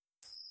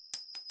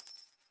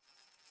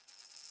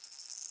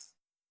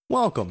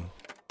Welcome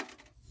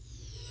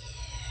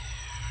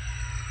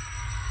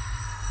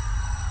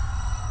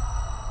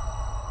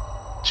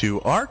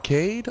to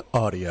Arcade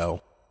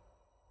Audio.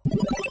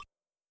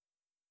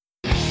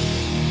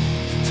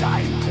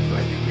 Time to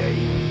play the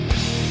game.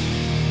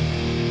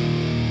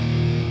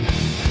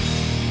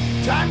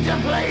 Time to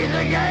play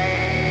the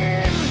game.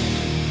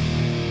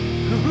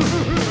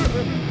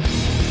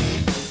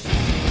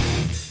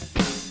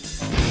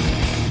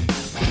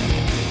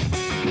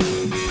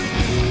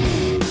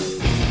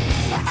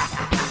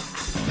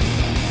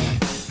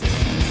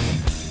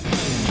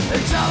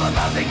 It's all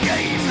about the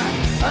game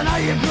and how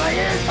you play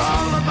it.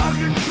 All about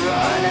control,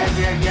 and if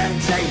you can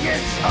take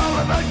it, all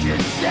about your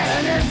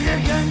debt. And if you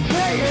can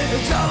pay it,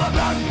 it's all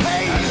about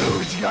pay. And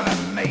who's gonna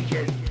make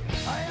it?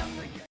 I am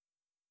the game.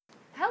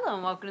 Hello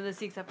and welcome to this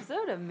week's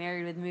episode of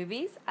Married with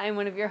Movies. I'm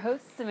one of your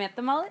hosts,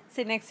 Samantha Mullet.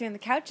 Sitting next to me on the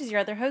couch is your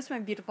other host, my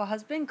beautiful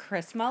husband,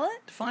 Chris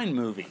Mullet. Define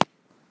movie.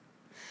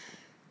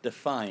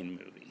 Define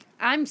movie.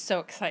 I'm so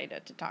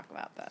excited to talk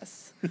about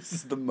this. This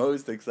is the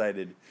most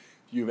excited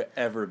you've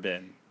ever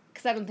been.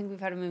 Because I don't think we've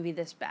had a movie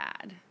this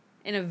bad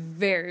in a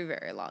very,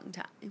 very long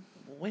time.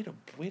 Way to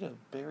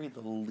bury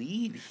the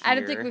lead here. I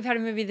don't think we've had a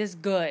movie this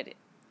good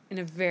in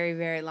a very,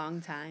 very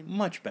long time.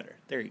 Much better.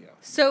 There you go.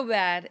 So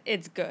bad,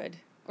 it's good.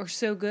 Or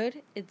so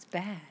good, it's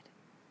bad.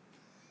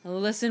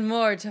 Listen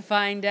more to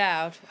find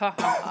out. Ha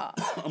ha ha.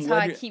 That's how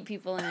I keep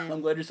people in it.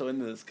 I'm glad you're so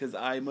into this because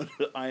I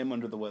am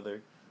under the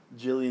weather.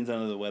 Jillian's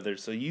under the weather.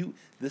 So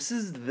this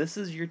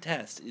is your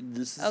test.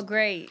 Oh,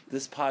 great.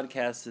 This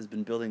podcast has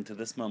been building to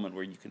this moment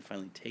where you can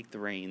finally take the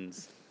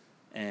reins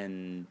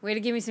and... Way to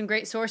give me some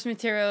great source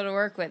material to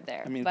work with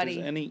there, I mean,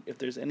 buddy. if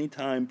there's any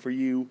time for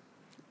you...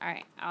 All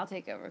right, I'll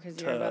take over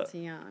because you're about to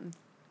yawn.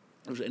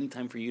 If there's any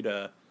time for you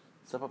to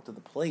step up to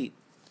the plate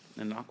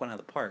and knock one out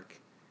of the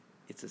park,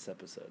 it's this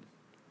episode.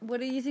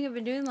 What do you think I've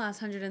been doing the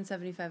last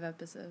 175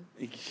 episodes?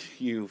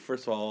 You,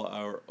 first of all,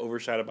 are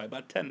overshadowed by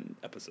about 10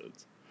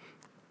 episodes.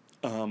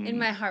 In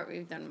my heart,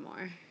 we've done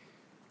more.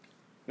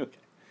 Okay.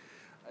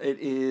 It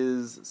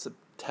is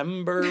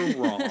September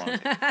wrong.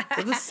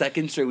 That's the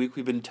second straight week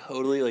we've been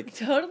totally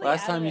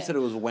last time you said it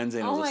was Wednesday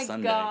and it was a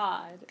Sunday. Oh my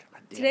God.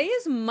 Today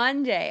is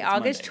Monday, It's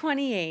August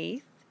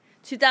 28th,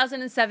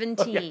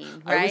 2017, yeah,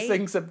 right? I was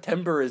saying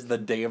September is the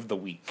day of the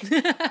week.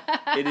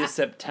 It is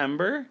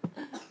September,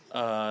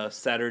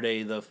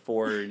 Saturday the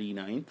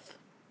 49th.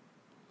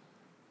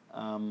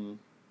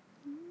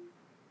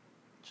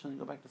 She'll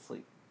go back to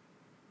sleep.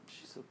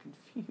 She's so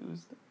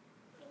confused.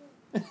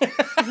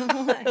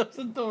 That was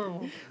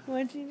adorable.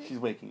 What'd you do? She's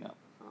waking up.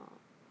 Oh.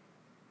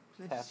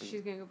 She's happy.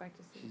 She's going to go back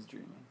to sleep. She's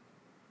dreaming.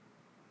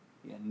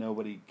 Yeah,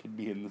 nobody could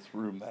be in this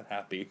room that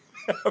happy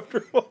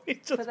after what we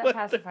just Put that went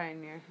pacifier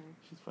near her.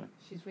 She's fine.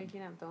 She's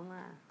waking up. Don't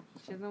laugh.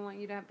 She doesn't want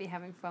you to be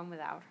having fun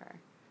without her.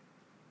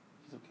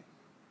 She's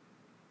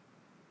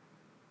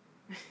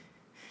okay.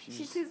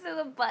 She shoots a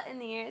little butt in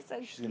the ear.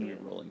 So she's going to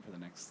be rolling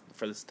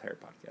for this entire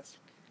podcast.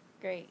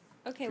 Great.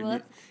 Okay, If well,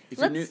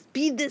 you're let's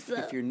speed this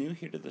up. If you're new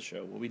here to the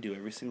show, what we do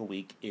every single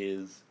week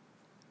is...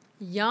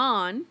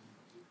 Yawn.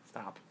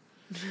 Stop.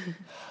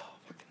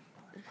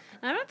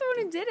 I'm not the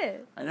one who did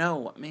it. I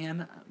know,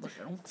 man. Look,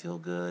 I don't feel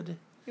good.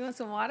 You want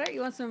some water?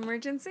 You want some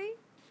emergency?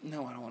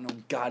 No, I don't want no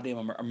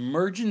goddamn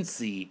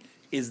emergency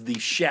is the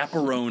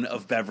chaperone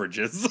of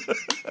beverages.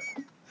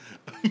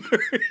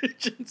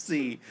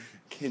 Emergency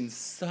can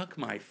suck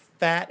my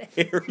fat,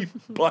 hairy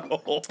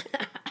butthole.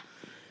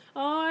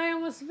 Oh, I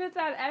almost spit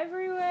that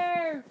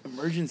everywhere.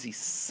 Emergency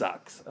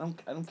sucks. I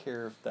don't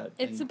care if that.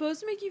 It's supposed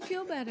to make you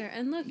feel better.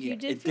 And look, Yeah, you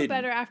did it feel didn't.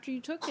 better after you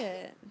took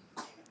it.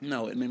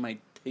 No, it made my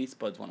taste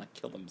buds want to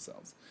kill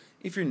themselves.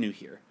 If you're new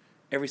here,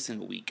 every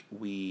single week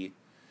we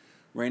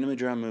randomly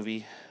draw a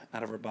movie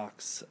out of our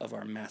box of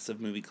our massive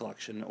movie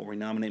collection, or we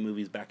nominate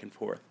movies back and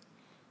forth.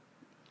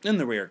 In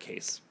the rare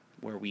case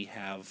where we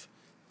have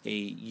a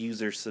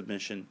user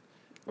submission,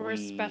 Or a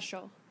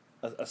special.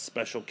 a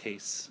special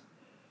case,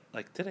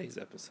 like today's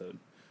episode,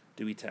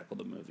 do we tackle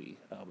the movie?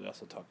 We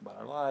also talk about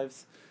our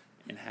lives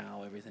and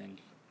how everything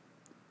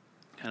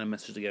kind of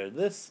meshes together.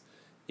 This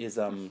is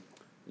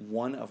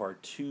one of our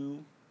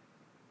two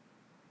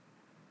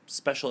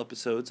special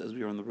episodes as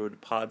we are on the road to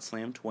Pod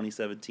Slam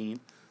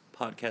 2017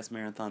 podcast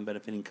marathon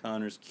benefiting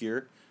Connor's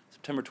Cure,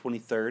 September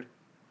 23rd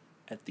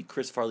at the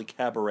Chris Farley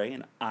Cabaret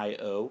in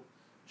I.O.,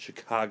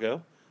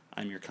 Chicago.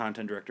 I'm your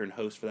content director and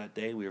host for that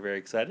day. We are very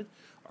excited.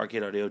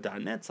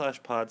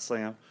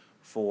 arcadeaudio.net/podslam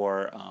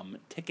for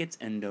tickets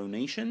and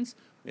donations.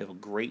 We have a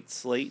great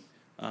slate,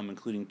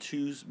 including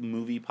two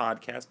movie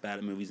podcasts, Bad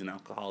at Movies and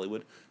Alcohol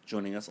Hollywood,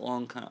 joining us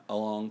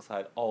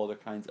alongside all other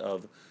kinds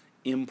of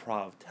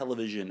improv,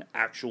 television,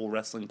 actual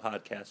wrestling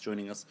podcasts,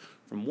 joining us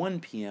from 1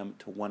 p.m.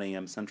 to 1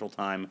 a.m. Central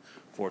Time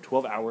for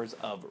 12 hours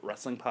of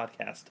wrestling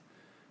podcast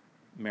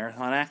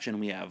marathon action.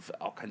 We have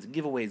all kinds of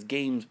giveaways,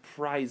 games,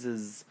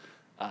 prizes,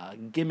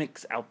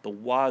 gimmicks out the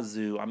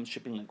wazoo. I'm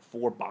shipping like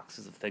 4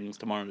 boxes of things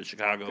tomorrow to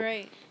Chicago.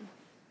 Great.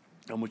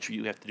 Which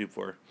you have to do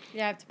for...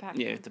 Yeah, I have to pack.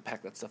 Yeah, you have to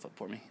pack that stuff up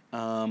for me.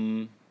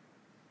 And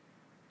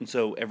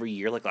so every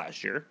year, like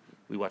last year,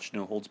 we watch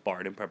No Holds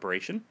Barred in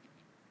preparation.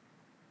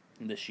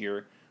 this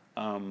year.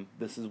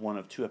 This is one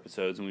of 2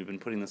 episodes, and we've been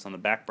putting this on the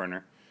back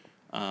burner.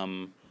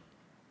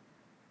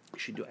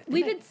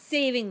 We've been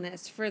saving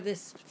this for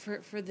this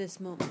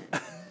moment.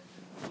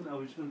 No,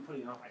 we've just been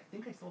putting it off. I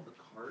think I still have the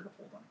card.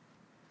 Hold on.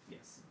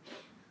 Yes.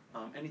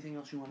 Anything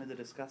else you wanted to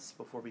discuss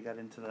before we got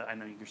into the... I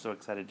know you're so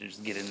excited to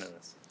just get into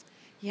this.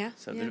 Yeah.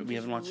 So we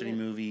haven't watched any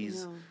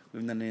movies. No. We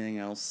haven't done anything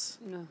else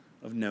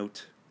of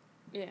note.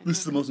 Yeah. This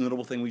is the most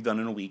notable thing we've done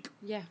in a week.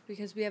 Yeah,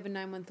 because we have a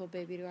 9-month-old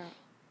baby girl.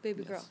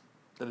 Girl.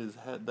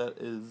 That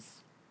is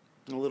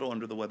a little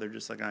under the weather,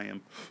 just like I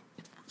am.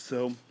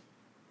 So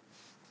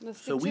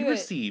we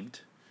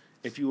received,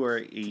 if you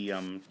are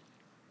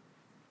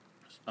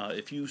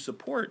if you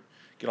support,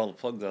 get all the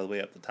plugs out of the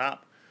way up the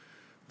top,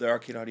 the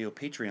Arcade Audio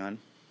Patreon,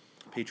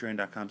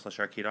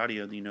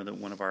 patreon.com/arcadeaudio, you know that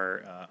one of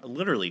our,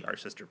 literally our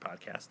sister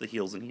podcast, The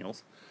Heels and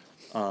Heels,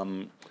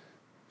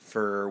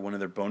 for one of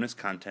their bonus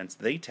contents,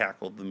 they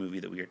tackled the movie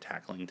that we are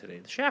tackling today,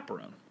 The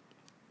Chaperone.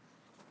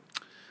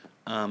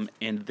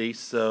 And they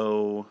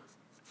so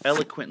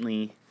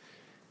eloquently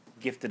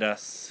gifted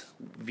us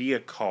via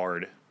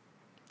card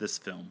this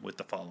film with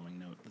the following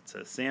note. It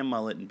says, Sam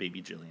Mullet and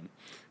Baby Jillian.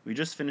 We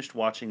just finished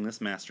watching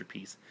this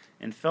masterpiece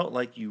and felt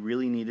like you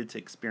really needed to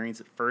experience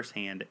it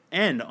firsthand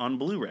and on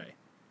Blu-ray.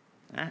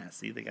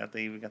 See, we got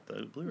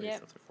the Blu-ray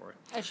stuff there for it.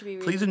 I should be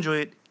reading. Please enjoy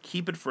it,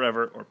 keep it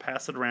forever, or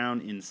pass it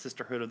around in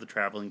Sisterhood of the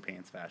Traveling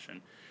Pants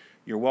fashion.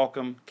 You're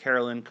welcome,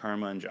 Carolyn,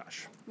 Karma, and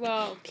Josh.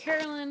 Well,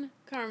 Carolyn,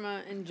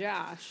 Karma, and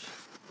Josh,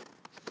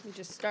 we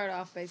just start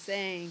off by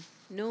saying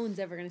no one's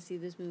ever going to see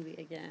this movie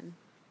again.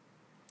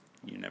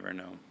 You never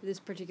know. This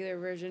particular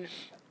version,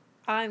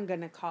 I'm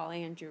going to call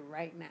Andrew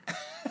right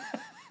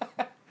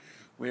now.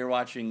 We are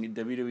watching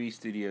WWE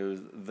Studios'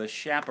 The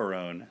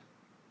Chaperone,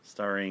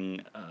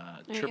 starring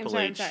Triple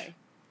H. I'm sorry.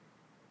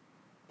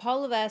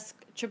 Paul Levesque,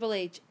 Triple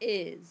H,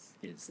 is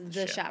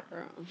the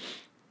chaperone.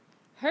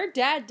 Her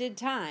dad did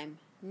time.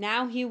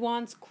 Now he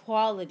wants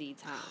quality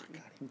time.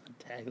 Oh, God,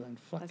 tagline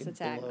fucking That's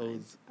the tagline.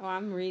 blows. Oh,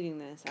 I'm reading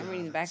this. I'm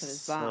reading the back of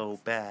this box. So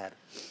bad.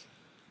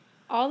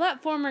 All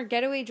that former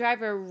getaway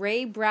driver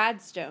Ray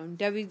Bradstone,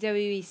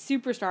 WWE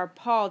superstar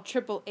Paul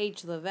Triple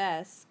H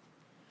Levesque,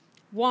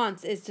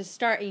 wants is to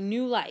start a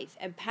new life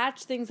and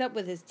patch things up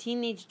with his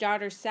teenage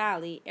daughter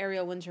Sally,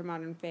 Ariel Winter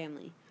Modern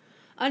Family.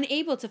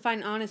 Unable to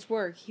find honest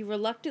work, he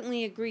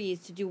reluctantly agrees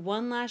to do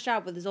one last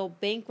job with his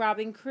old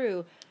bank-robbing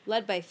crew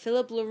led by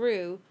Philip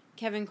LaRue,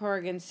 Kevin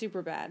Corrigan's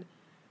Superbad.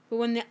 But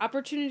when the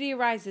opportunity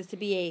arises to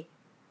be a,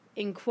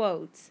 in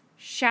quotes,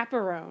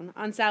 chaperone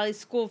on Sally's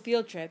school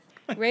field trip,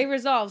 Ray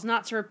resolves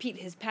not to repeat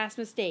his past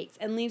mistakes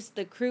and leaves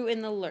the crew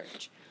in the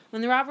lurch.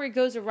 When the robbery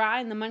goes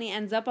awry and the money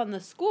ends up on the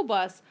school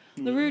bus,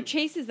 LaRue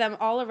chases them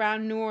all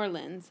around New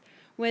Orleans,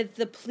 with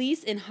the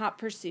police in hot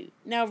pursuit.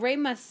 Now Ray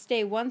must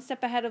stay one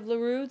step ahead of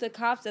LaRue, the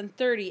cops, and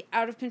 30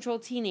 out-of-control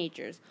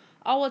teenagers,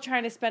 all while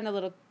trying to spend a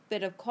little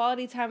bit of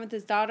quality time with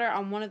his daughter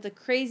on one of the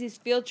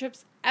craziest field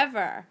trips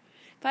ever.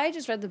 If I had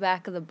just read the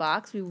back of the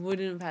box, we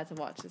wouldn't have had to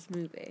watch this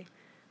movie.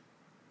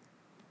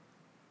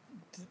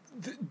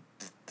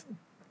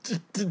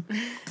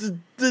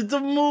 The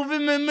movie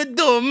made me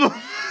dumb.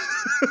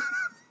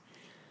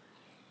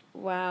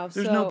 Wow.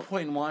 There's no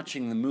point in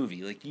watching the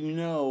movie. Like, you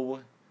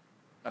know...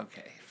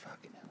 Okay,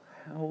 fucking hell.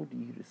 How do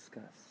you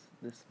discuss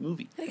this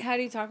movie? Like, how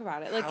do you talk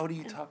about it? Like, how do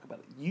you talk about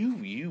it?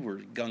 You were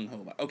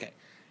gung-ho about it. Okay.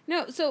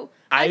 No, so...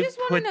 I've just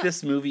want to know...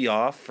 this movie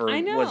off for,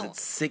 was it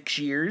 6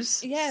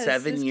 years? Yes,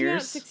 7 this years? came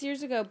out 6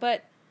 years ago,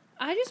 but...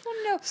 I just want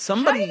to know,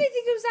 Somebody, how do they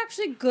think it was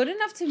actually good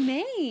enough to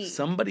make?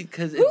 Somebody,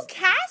 because who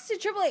casted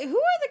Triple H? Who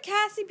are the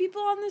casting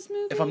people on this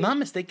movie? If I'm not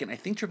mistaken, I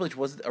think Triple H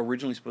was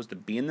originally supposed to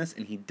be in this,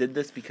 and he did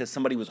this because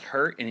somebody was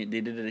hurt, and he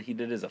did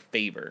it as a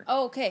favor.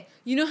 Oh, okay.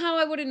 You know how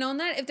I would have known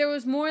that? If there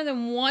was more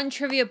than one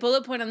trivia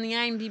bullet point on the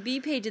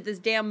IMDb page of this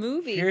damn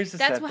movie. Here's the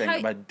sad thing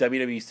about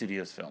WWE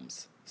Studios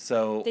films.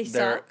 So they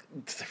suck?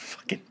 They're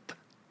fucking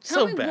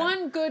Tell so bad. Tell me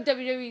one good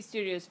WWE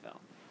Studios film.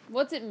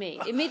 What's it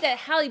made? It made that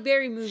Halle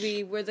Berry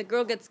movie where the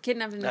girl gets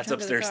kidnapped in the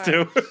trunk of the car. That's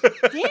upstairs, too.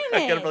 Damn it.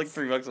 I got it for like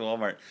 $3 at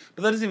Walmart.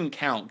 But that doesn't even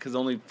count, because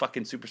only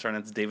fucking superstar, and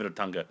that's David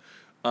Otunga.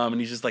 And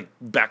he's just like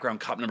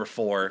background cop number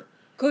 4.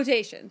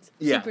 Quotations.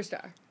 Yeah.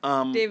 Superstar.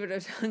 David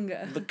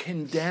Otunga. The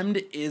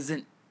Condemned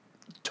isn't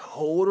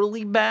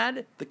totally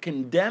bad. The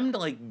Condemned,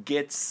 like,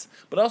 gets...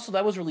 But also,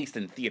 that was released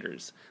in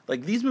theaters.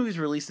 Like, these movies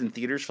were released in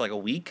theaters for like a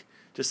week,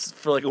 just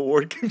for like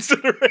award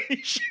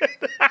consideration.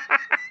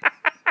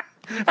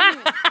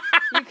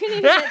 You couldn't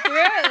even get through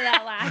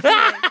that last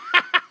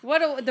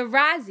one. The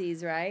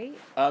Razzies, right?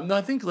 No,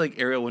 I think like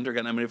Ariel Winter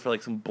got nominated for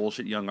like some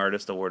bullshit Young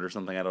Artist Award or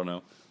something. I don't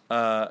know.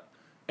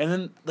 And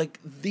then like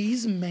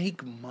these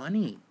make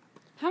money.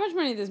 How much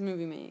money did this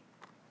movie make?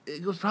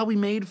 It was probably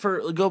made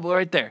for go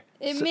right there.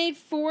 It made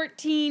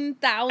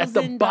 $14,000 at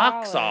the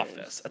box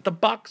office. At the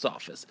box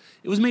office,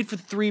 it was made for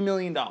 $3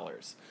 million.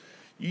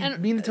 You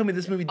mean to tell me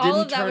this movie didn't turn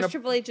all of that was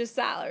Triple H's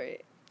salary?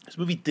 This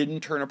movie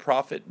didn't turn a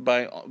profit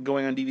by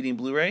going on DVD and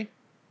Blu-ray?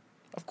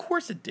 Of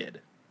course it did.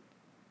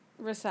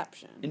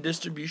 reception. in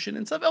distribution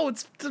and stuff. Oh,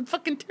 it's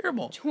fucking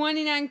terrible.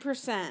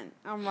 29%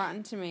 on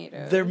Rotten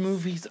Tomatoes. Their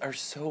movies are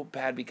so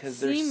bad because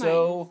they're See,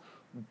 so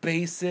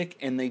basic,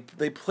 and they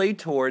play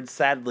towards,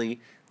 sadly,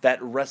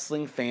 that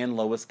wrestling fan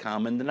lowest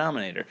common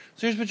denominator.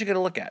 So here's what you got to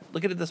look at.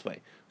 Look at it this way.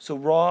 So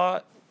Raw,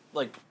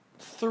 like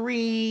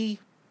 3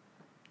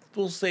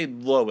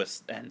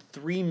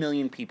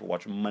 million people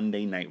watch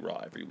Monday Night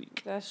Raw every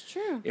week. That's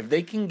true. If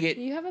they can get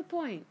You have a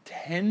point.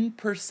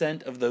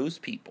 10% of those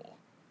people,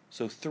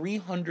 so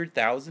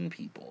 300,000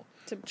 people,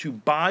 To- to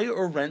buy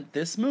or rent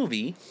this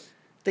movie,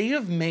 they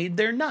have made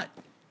their nut.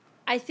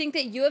 I think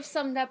that you have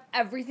summed up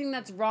everything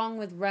that's wrong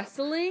with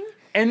wrestling.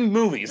 And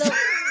movies.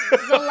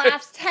 The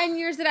last 10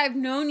 years that I've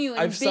known you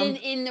and I've been summed-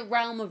 in the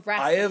realm of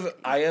wrestling.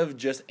 I have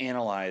just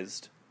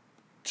analyzed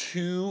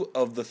 2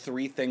 of the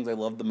 3 things I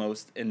love the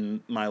most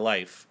in my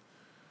life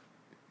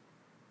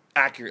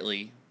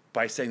accurately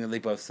by saying that they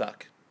both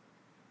suck.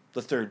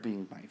 The third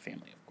being my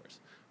family, of course.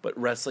 But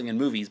wrestling and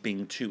movies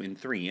being 2 and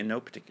 3 in no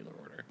particular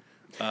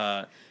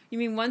order. You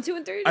mean 1, 2,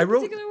 and 3 in I a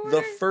wrote particular order?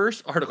 the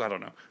first article, I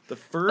don't know. The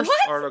first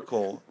What?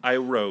 article I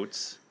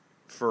wrote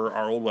for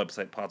our old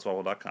website,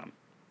 podswallow.com,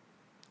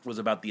 was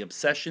about the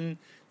obsession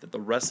that the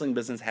wrestling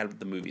business had with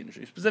the movie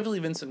industry, specifically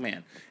Vince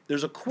McMahon.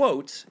 There's a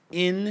quote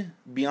in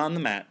Beyond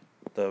the Mat,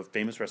 the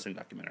famous wrestling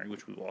documentary,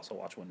 which we will also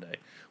watch one day.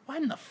 Why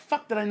in the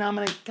fuck did I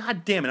nominate?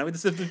 God damn it! I mean,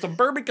 this is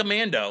Suburban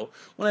Commando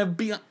when I have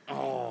Beyond.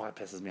 Oh, that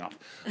pisses me off.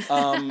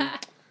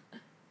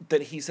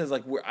 That he says,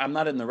 like, I'm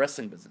not in the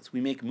wrestling business.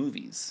 We make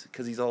movies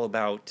because he's all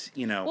about,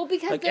 Well,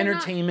 because like they're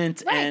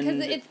entertainment not, right, and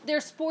because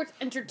they're sports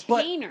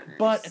entertainers.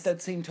 But at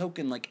that same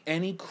token, like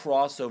any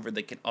crossover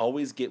they can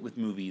always get with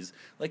movies,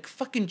 like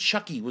fucking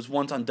Chucky was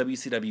once on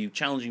WCW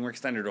challenging Rick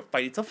Steiner to a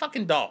fight. It's a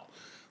fucking doll.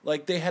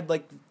 Like they had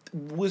like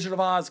Wizard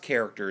of Oz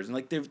characters, and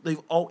like they've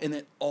all, and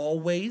it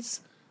always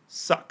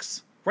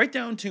sucks. Right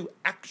down to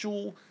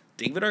actual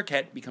David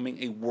Arquette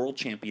becoming a world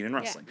champion in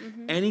wrestling. Yeah,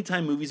 mm-hmm.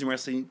 Anytime movies and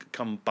wrestling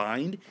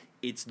combined,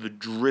 it's the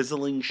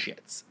drizzling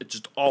shits. It's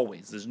just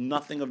always. There's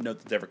nothing of note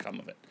that's ever come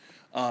of it.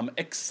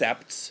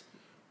 Except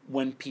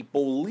when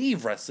people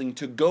leave wrestling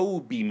to go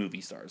be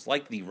movie stars,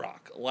 like The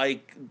Rock,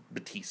 like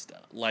Batista,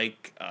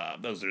 like,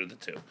 those are the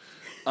 2.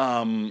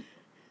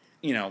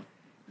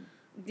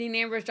 Dean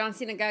Ambrose, John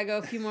Cena gotta go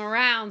a few more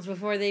rounds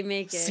before they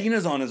make it.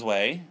 Cena's on his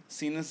way.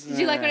 Did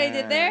you like what I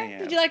did there? Yeah.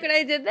 Did you like what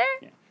I did there?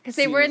 Yeah. Because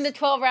they were in the Cena's-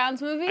 12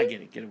 rounds movie? I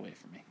get it. Get away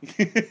from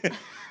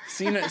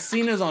me.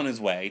 Cena's on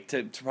his way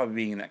to probably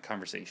being in that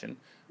conversation.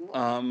 What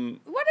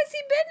has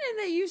he been in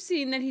that you've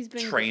seen that he's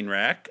been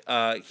Trainwreck.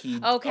 He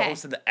Okay.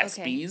 hosted the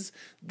ESPYs,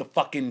 the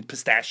fucking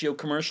pistachio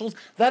commercials.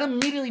 That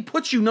immediately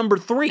puts you number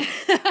 3.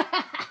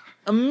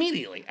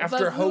 Immediately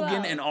after Above who Hogan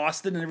else? and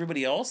Austin and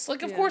everybody else,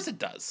 like of Yeah. course it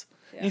does.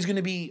 Yeah. He's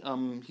gonna be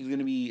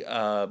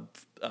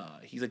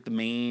he's like the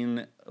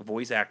main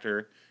voice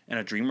actor in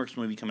a DreamWorks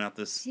movie coming out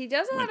this He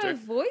does a lot winter. of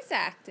voice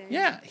acting.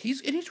 Yeah,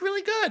 he's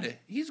really good.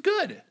 He's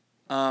good.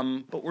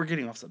 But we're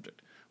getting off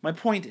subject. My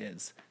point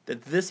is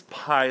that this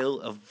pile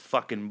of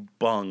fucking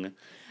bung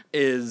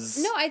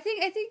is No, I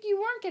think you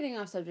weren't getting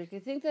off subject. I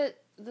think that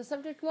the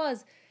subject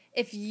was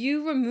if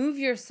you remove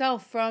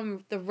yourself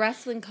from the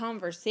wrestling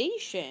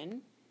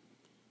conversation,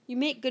 you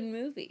make good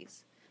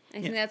movies.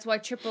 I think that's why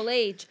Triple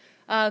H,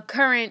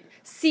 current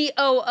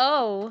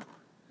COO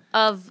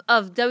of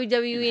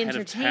WWE And head of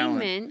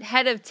Entertainment,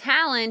 head of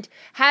talent,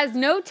 has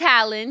no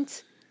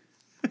talent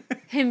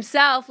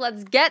himself.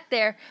 Let's get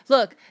there.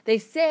 Look, they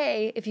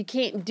say if you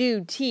can't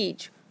do,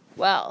 teach.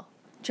 Well,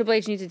 Triple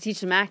H needs to teach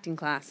some acting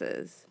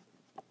classes.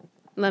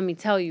 Let me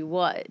tell you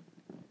what.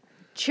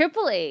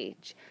 Triple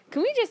H.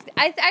 Can we just...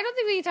 I don't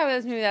think we can talk about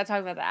this movie without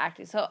talking about the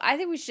acting. So I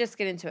think we should just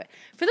get into it.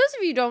 For those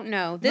of you who don't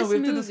know, this we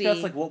have movie... to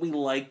discuss like what we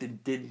liked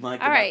and didn't like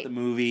All about right. the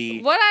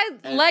movie. What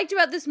I liked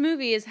about this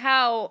movie is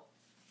how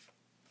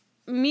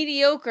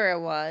mediocre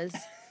it was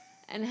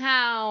and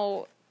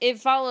how it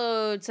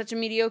followed such a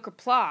mediocre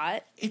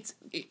plot. It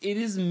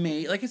is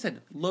made, like I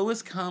said,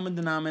 lowest common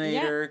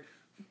denominator.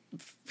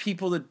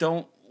 People that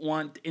don't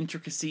want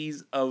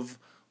intricacies of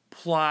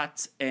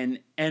plot and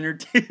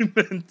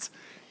entertainment.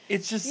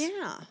 It's just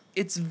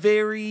it's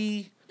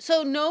very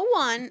So no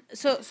one...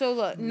 So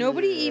look,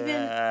 nobody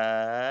even...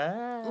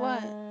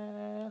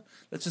 What?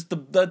 That's just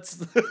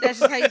That's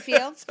just how you feel?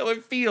 That's how I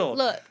feel.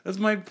 Look. That's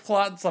my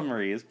plot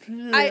summary. And you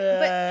know what?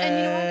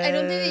 I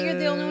don't think that you're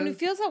the only one who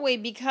feels that way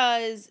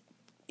because,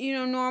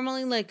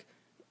 normally, like,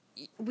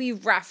 we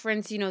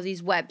reference,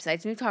 these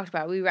websites, and we've talked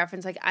about it. We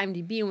reference, like,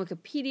 IMDb and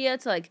Wikipedia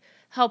to, like,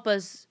 help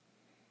us,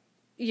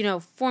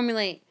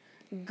 formulate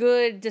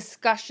good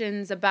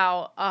discussions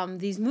about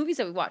these movies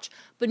that we watch.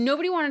 But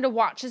nobody wanted to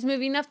watch this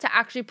movie enough to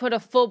actually put a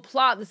full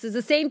plot. This is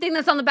the same thing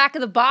that's on the back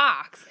of the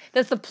box.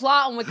 That's the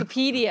plot on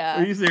Wikipedia.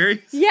 Are you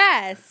serious?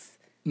 Yes.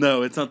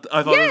 No, it's not.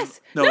 I thought Yes!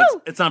 no.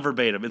 It's not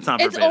verbatim. It's not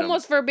It's verbatim.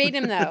 almost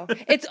verbatim, though.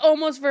 It's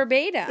almost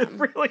verbatim.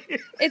 Really?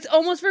 It's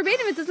almost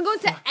verbatim. It doesn't go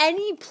into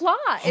any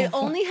plot. It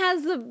only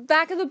has the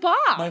back of the box.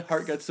 My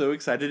heart got so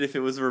excited if it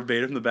was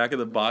verbatim the back of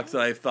the box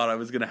that I thought I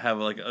was going to have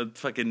like a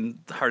fucking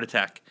heart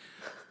attack.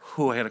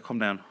 Whew, I gotta calm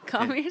down.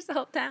 Calm Okay.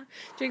 yourself down.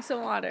 Drink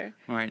some water.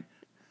 All right.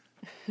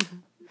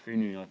 If you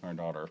knew you like my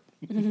daughter.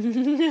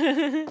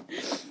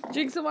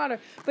 Drink some water.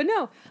 But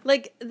no,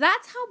 like,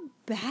 that's how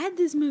bad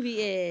this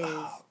movie is.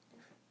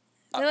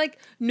 They're like,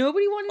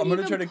 nobody wanted I'm to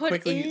gonna try even to put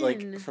quickly, in.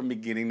 like, from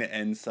beginning to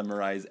end,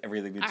 summarize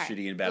everything that's All right,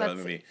 shitty and bad about the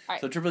let's movie. see. All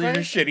right, So Triple H's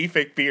first- shitty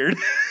fake beard.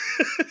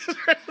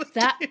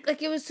 That,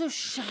 like, it was so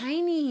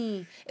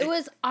shiny. It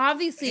was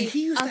obviously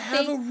He used a to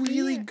have a fake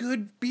really beard.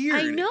 good beard.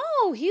 I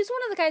know. He's one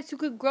of the guys who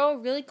could grow a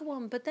really good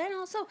one, but then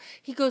also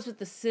he goes with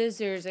the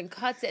scissors and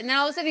cuts it, and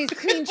now all of a sudden he's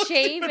clean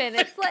shaven.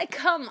 It's like,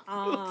 come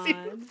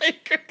on.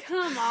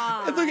 Come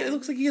on. It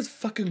looks like he has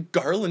fucking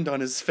garland on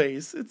his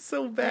face. It's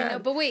so bad. I know,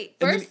 but wait,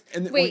 And then- first,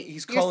 and then, wait,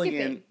 he's you're calling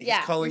skipping. in. He's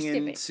Yeah, calling you're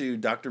in skipping. to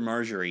Dr.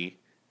 Marjorie,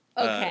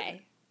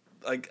 Okay.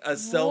 like a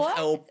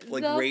self-help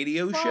What like the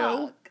radio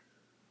show fuck?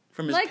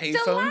 from his Like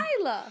payphone.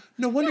 Delilah.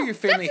 No wonder your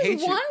family That's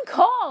hates his you. one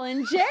call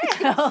in jail.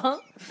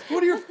 No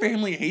wonder your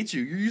family hates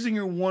you. You're using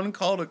your one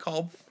call to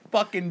call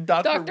fucking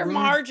Dr.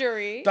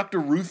 Marjorie. Dr.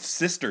 Ruth's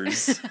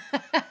sisters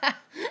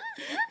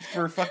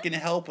for fucking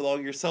help with all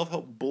your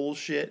self-help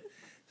bullshit.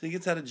 So he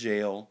gets out of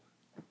jail,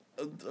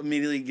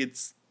 immediately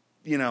gets,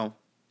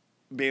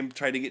 Bam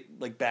tried to get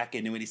like back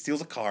into it. He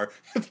steals a car.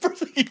 The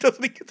first thing he does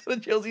when he gets out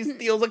of jail is he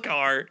steals a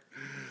car,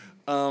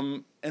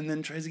 and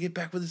then tries to get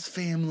back with his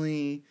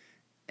family.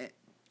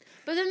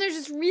 But then there's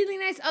this really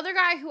nice other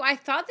guy who I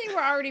thought they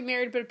were already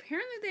married, but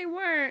apparently they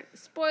weren't.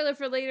 Spoiler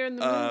for later in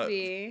the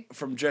movie.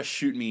 From Just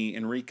Shoot Me,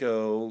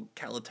 Enrico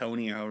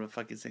Calatoni, or however the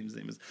fuck his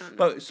name is.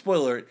 But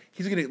spoiler,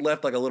 he's gonna get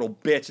left like a little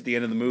bitch at the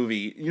end of the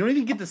movie. You don't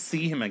even get to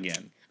see him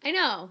again. I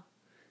know.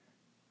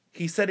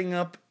 He's setting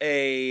up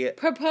a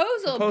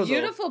Proposal.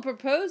 Beautiful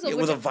proposal.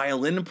 with a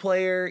violin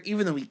player,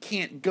 even though he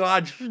can't,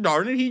 God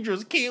darn it, he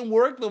just can't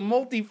work the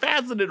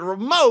multifaceted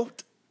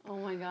remote. Oh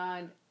my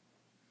god.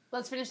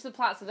 Let's finish the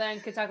plot so then I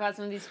could talk about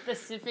some of these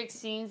specific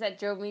scenes that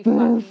drove me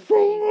fucking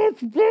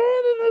crazy.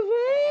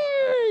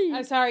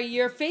 I'm sorry,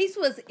 your face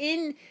was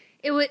in.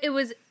 It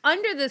was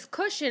under this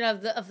cushion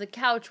of the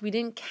couch. We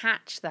didn't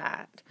catch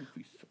that. This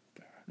movie's so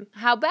bad.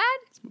 How bad?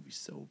 This movie's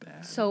so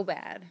bad. So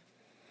bad.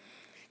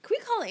 Can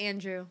we call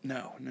Andrew?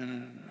 No.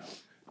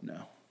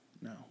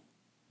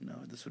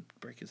 This would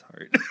break his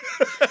heart.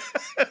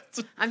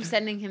 I'm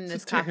sending him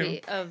this to him.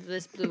 copy of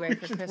this Blu-ray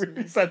for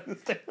Christmas. Send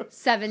this to him.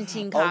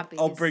 17 copies.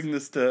 I'll bring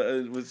this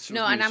to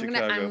No, and I'm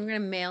Chicago. gonna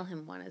mail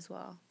him one as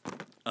well.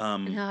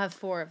 And he'll have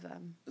 4 of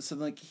them. So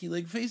like he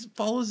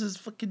follows his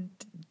fucking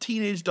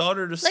teenage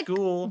daughter to Like,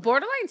 school.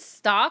 borderline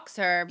stalks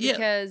her Yeah.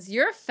 because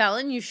you're a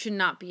felon. You should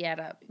not be at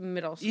a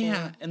middle school.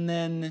 Yeah, and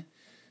then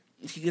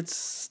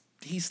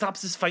he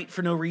stops his fight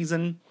for no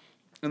reason,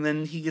 and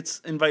then he gets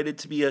invited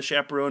to be a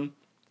chaperone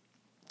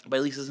by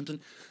Lisa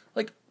Simpson.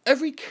 Like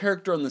every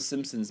character on The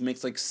Simpsons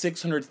makes like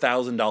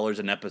 $600,000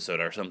 an episode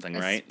or something,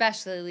 right?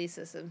 Especially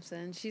Lisa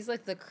Simpson. She's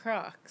like the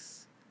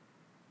crux.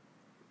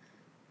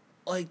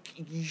 Like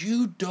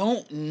you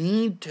don't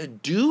need to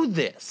do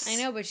this. I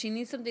know, but she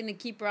needs something to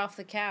keep her off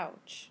the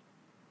couch.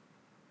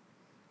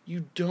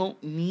 You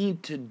don't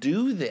need to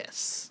do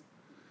this.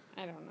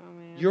 I don't know,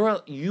 man.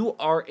 You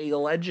are a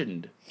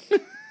legend.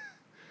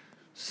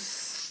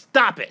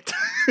 Stop it.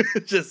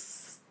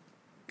 Just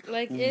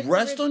like it's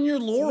rest on your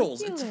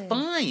laurels. It's ridiculous.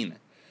 fine.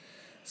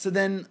 So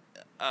then,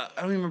 I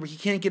don't remember. He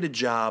can't get a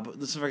job.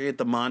 This is where I get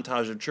the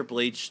montage of Triple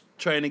H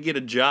trying to get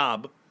a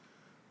job.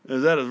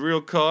 Is that a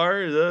real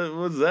car?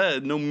 What's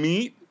that? No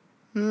meat?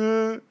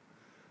 And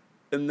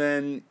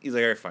then he's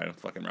like, all right, fine, I'll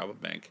fucking rob a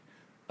bank.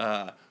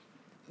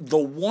 The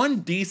one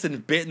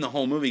decent bit in the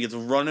whole movie gets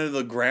run into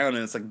the ground,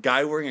 and it's a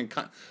guy wearing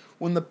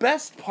when the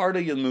best part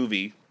of the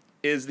movie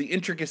is the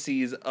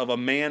intricacies of a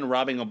man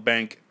robbing a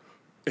bank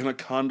in a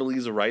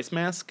Condoleezza Rice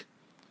mask,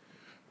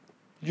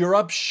 you're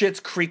up shit's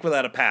creek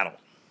without a paddle.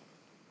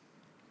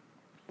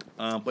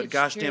 But It's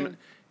gosh true. damn it,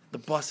 the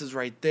bus is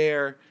right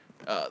there.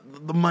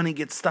 The money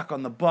gets stuck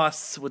on the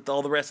bus with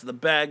all the rest of the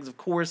bags. Of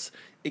course,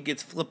 it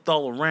gets flipped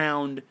all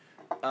around.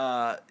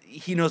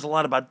 He knows a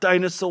lot about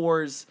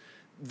dinosaurs.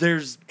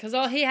 Because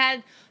all he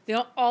had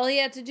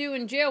to do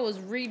in jail was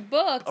read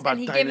books, About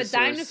and he dinosaurs.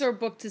 gave a dinosaur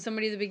book to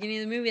somebody at the beginning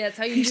of the movie. That's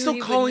how you He's knew still he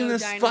would calling know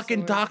this dinosaurs.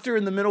 fucking doctor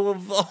in the middle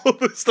of all of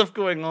this stuff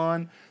going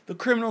on. The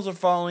criminals are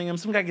following him.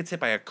 Some guy gets hit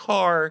by a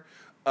car.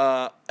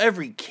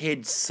 Every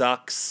kid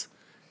sucks.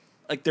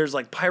 Like, there's,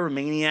 like,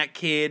 Pyromaniac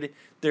kid.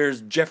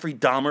 There's Jeffrey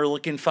Dahmer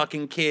looking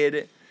fucking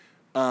kid.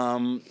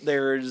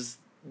 There's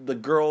the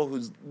girl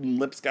whose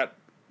lips got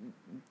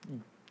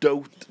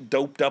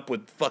doped up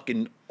with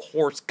fucking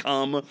horse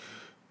cum.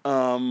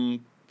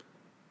 Am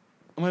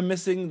I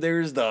missing?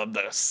 There's the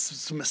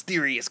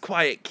mysterious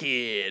quiet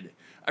kid.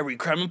 I read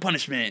Crime and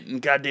Punishment,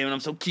 and goddamn it, I'm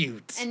so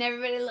cute. And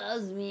everybody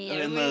loves me.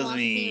 Everyone Everybody loves wants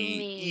me. to be with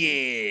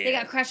me. Yeah. They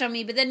got a crush on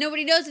me, but then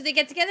nobody knows if they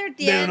get together at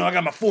the No, end. no, I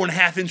got my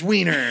 4.5-inch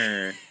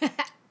wiener.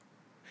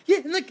 Yeah,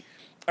 and like,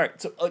 all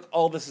right, so like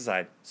all this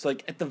aside, so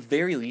like at the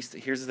very least,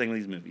 here's the thing with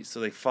these movies. So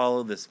they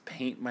follow this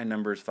paint by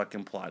numbers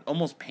fucking plot,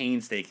 almost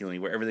painstakingly,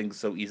 where everything's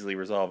so easily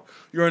resolved.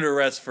 You're under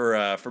arrest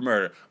for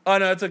murder. Oh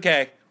no, it's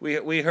okay.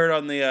 We heard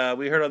on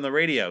the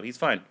radio. He's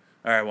fine.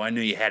 All right, well, I knew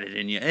you had it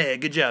in you. Hey,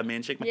 good job,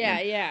 man. Shake my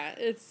hand. Yeah.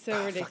 It's so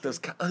ridiculous. Fuck those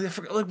cops. I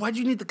forgot, like, why'd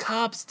you need the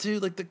cops, too?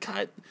 Like,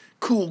 the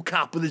cool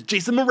cop with his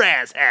Jason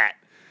Mraz hat.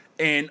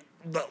 And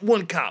the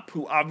one cop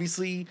who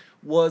obviously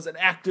was an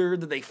actor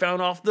that they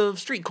found off the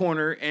street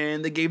corner,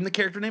 and they gave him the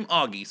character name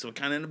Augie, so it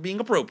kind of ended up being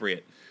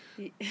appropriate.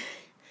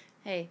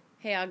 Hey,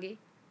 Augie.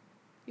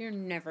 You're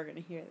never going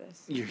to hear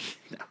this.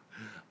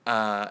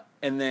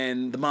 And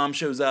then the mom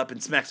shows up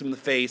and smacks him in the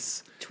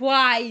face.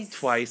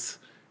 Twice.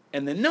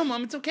 And then, no,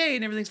 Mom, it's okay,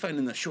 and everything's fine.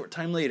 And a short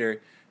time later,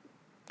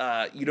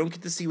 you don't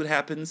get to see what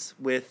happens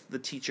with the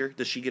teacher.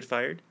 Does she get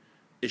fired?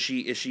 Is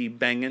she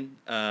banging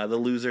the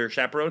loser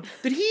chaperone?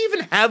 Did he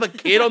even have a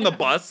kid on the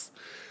bus?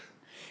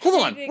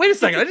 Hold on, wait a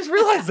second. I just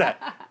realized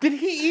that. Did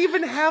he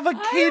even have a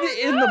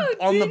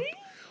kid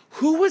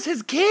Who was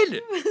his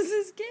kid? Who was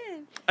his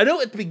kid? I know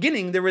at the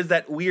beginning there was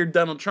that weird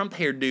Donald Trump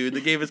hair dude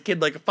that gave his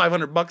kid like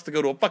 $500 to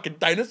go to a fucking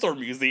dinosaur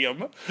museum.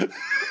 No, it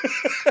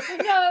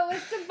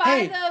was to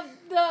buy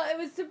it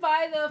was to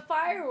buy the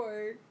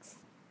fireworks.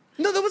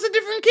 No, that was a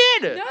different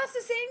kid. No, it's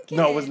the same kid.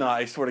 No, it was not.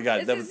 I swear to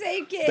God. It's the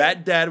same kid.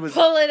 That dad was...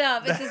 Pull it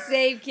up. It's the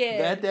same kid.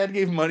 That dad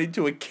gave money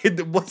to a kid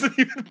that wasn't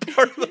even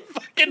part of the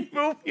fucking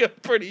movie, I'm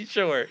pretty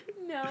sure.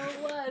 No,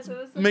 it was. It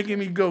was Making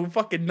me go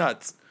fucking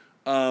nuts.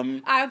 I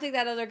don't think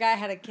that other guy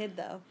had a kid,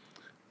 though.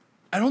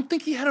 I don't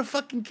think he had a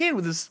fucking kid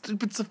with his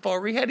stupid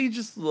safari hat. He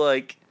just,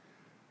 like,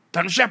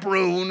 time to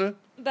chaperone.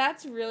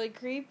 That's really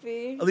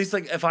creepy. At least,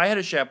 like, if I had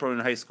a chaperone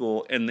in high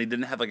school and they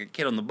didn't have, like, a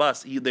kid on the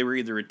bus, they were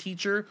either a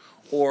teacher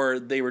or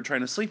they were trying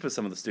to sleep with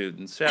some of the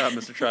students. Shout out,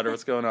 Mr. Trotter.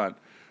 What's going on?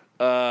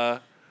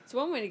 It's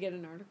one way to get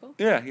an article.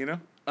 Yeah, you know.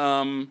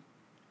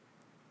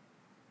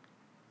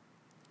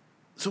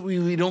 So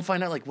we don't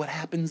find out, like, what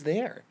happens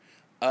there.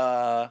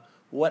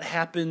 What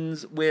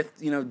happens with,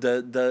 you know,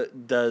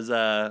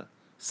 does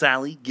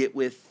Sally get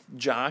with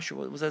Josh?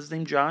 What was that his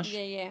name, Josh?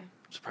 Yeah. I'm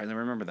surprised I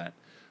remember that.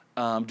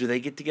 Do they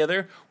get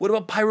together? What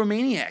about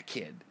Pyromaniac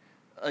Kid?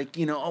 Like,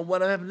 you know,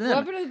 what happened to them?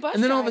 What happened to the bus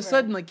And then all of a driver?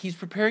 sudden, like, he's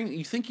preparing,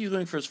 you think he's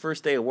going for his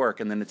first day of work,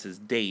 and then it's his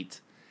date.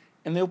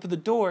 And they open the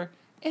door,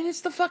 and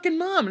it's the fucking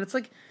mom. And it's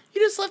like, you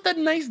just left that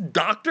nice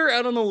doctor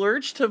out on the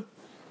lurch to,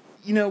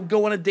 you know,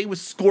 go on a date with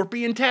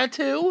Scorpion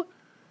Tattoo?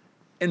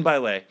 And by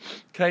the way,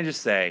 can I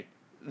just say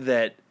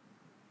that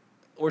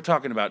we're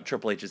talking about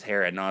Triple H's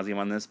hair ad nauseum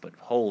on this, but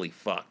holy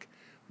fuck.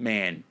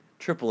 Man,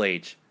 Triple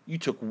H, you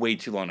took way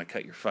too long to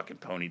cut your fucking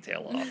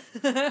ponytail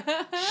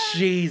off.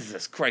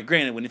 Jesus Christ.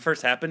 Granted, when it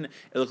first happened,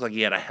 it looked like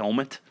he had a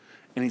helmet,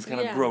 and he's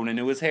kind of grown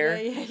into his hair.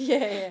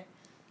 Yeah.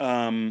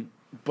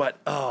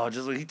 But,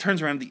 just like he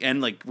turns around at the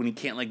end, like, when he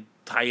can't, like,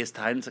 tie his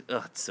tie, and it's like,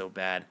 it's so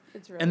bad.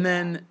 It's really and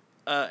then,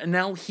 and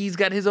now he's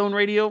got his own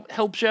radio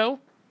help show.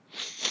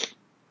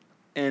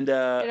 And,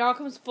 it all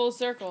comes full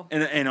circle.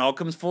 And it all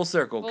comes full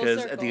circle,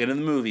 because at the end of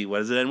the movie, what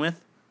does it end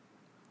with?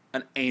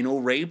 An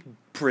anal rape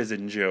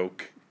prison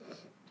joke.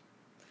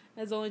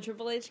 As only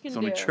Triple H can do. As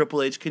only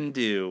Triple H can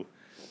do.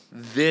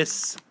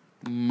 This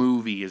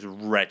movie is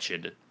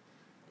wretched.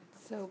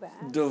 So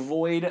bad.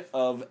 Devoid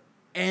of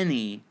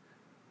any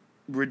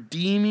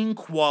redeeming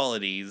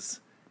qualities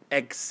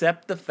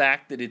except the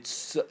fact that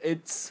it's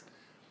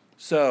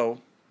so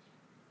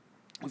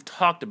we've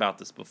talked about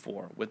this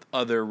before with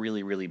other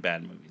really, really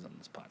bad movies on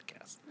this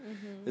podcast.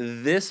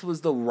 Mm-hmm. This was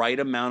the right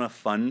amount of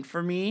fun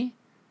for me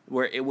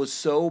where it was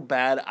so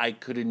bad I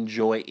could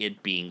enjoy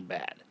it being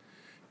bad.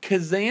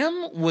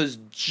 Kazam was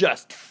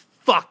just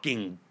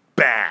fucking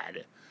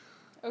bad.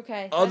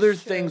 Okay. Other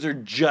things are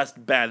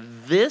just bad.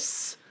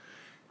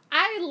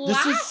 I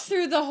laughed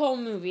through the whole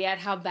movie at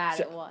how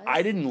bad it was.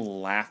 I didn't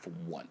laugh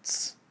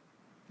once.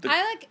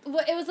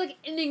 It was like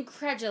an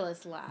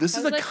incredulous laugh. This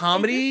is a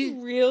comedy. Is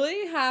this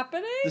really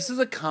happening? This is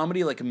a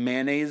comedy like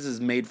mayonnaise is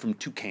made from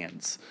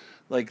toucans.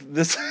 Like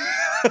this.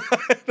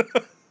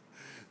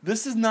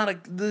 This is not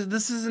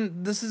this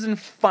isn't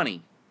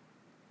funny.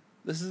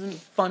 This isn't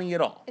funny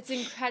at all. It's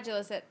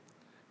incredulous. Funny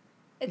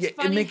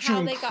it makes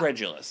how you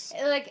incredulous.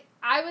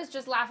 I was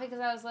just laughing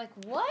because I was like,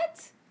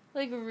 what?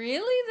 Like,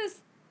 really?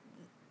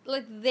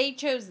 They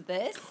chose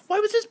this?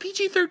 Why was this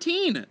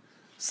PG-13?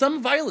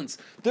 Some violence.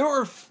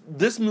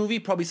 This movie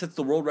probably sets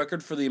the world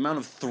record for the amount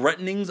of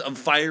threatenings of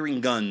firing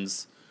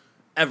guns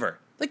ever.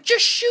 Like,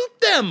 just shoot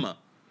them!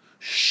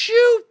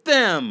 Shoot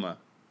them!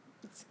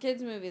 It's a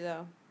kid's movie,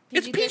 though.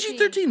 It's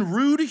PG-13.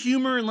 Rude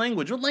humor and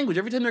language. What language?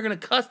 Every time they're going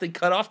to cuss, they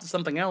cut off to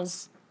something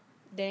else.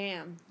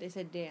 Damn. They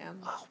said damn.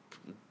 Oh,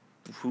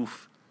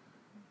 oof.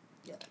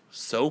 Yeah.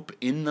 Soap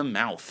in the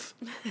mouth.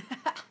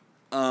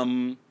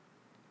 Where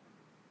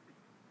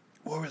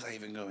was I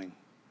even going?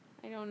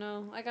 I don't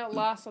know. I got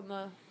lost on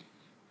the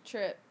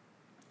trip.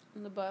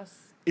 On the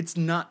bus. It's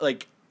not,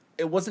 like,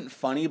 it wasn't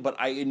funny, but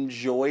I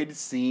enjoyed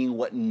seeing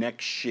what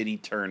next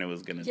shitty turn it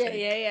was going to take.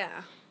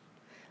 Yeah.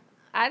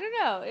 I don't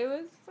know. It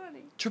was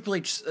funny. Triple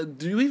H,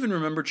 do you even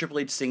remember Triple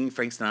H singing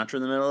Frank Sinatra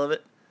in the middle of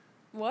it?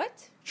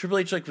 What? Triple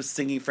H, was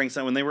singing Frank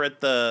Sinatra when they were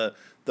at the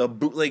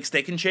bootleg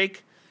Steak and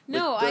Shake?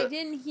 No, I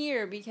didn't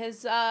hear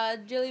because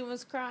Jillian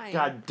was crying.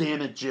 God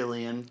damn it,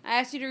 Jillian. I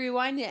asked you to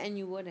rewind it and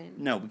you wouldn't.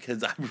 No,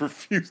 because I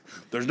refuse.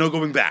 There's no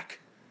going back.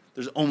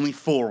 There's only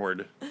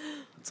forward.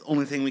 It's the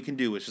only thing we can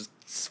do. It's just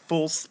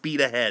full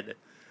speed ahead.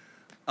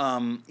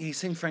 He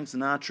sang Frank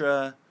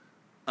Sinatra.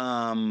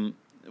 A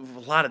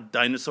lot of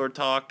dinosaur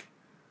talk.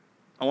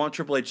 I want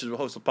Triple H to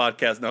host a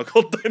podcast now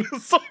called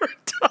Dinosaur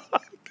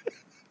Talk.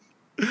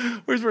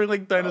 Where he's wearing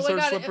like dinosaur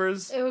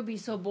slippers. It would be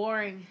so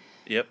boring.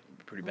 Yep,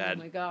 pretty bad.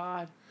 Oh my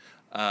god.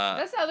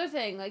 That's the other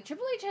thing. Like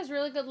Triple H has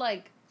really good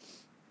like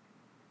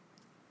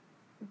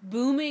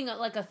booming,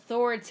 like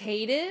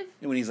authoritative.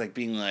 And when he's like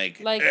being like,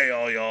 "Hey,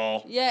 all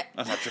y'all." Yeah.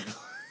 That's not Triple.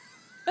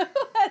 Who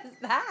was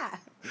that?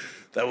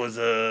 That was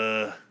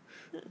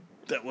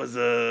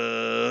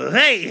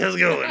Hey, how's it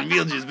going?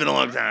 Beetlejuice, been a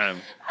long time.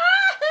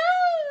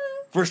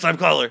 First time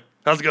caller.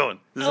 How's it going?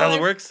 Is this how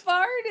it works?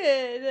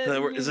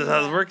 Farted. Is this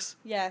how it works?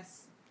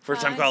 Yes.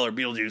 First time caller,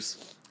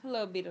 Beetlejuice.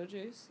 Hello,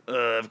 Beetlejuice.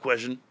 I have a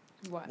question.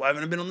 What? Why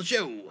haven't I been on the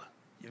show?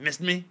 You've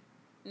missed me?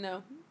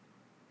 No.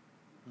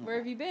 Where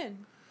have you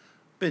been?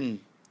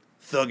 Been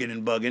thugging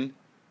and bugging.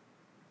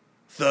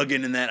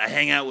 Thugging in that I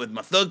hang out with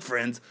my thug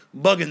friends.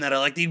 Bugging that I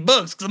like to eat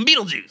bugs because I'm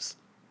Beetlejuice.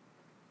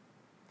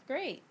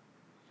 Great.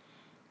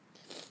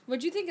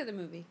 What'd you think of the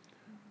movie?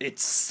 It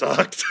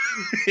sucked.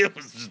 It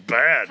was just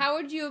bad. How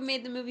would you have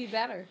made the movie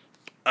better?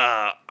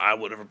 I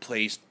would have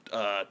replaced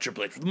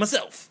Triple H with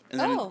myself. And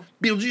then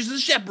Beetlejuice is a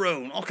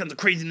chaperone. All kinds of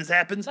craziness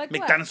happens. Like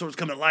Make what? dinosaurs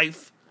come to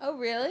life. Oh,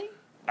 really?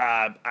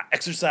 I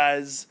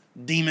exercise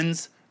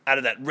demons out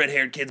of that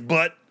red-haired kid's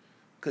butt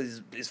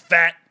because he's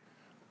fat.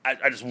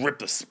 I just ripped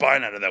the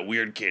spine out of that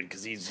weird kid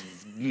because he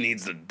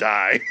needs to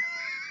die.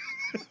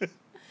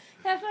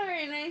 That's not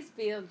very nice,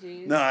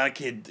 Beetlejuice. No, that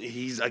kid,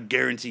 I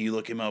guarantee you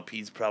look him up,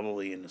 he's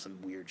probably into some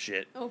weird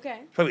shit. Okay.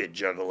 Probably a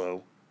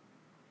juggalo.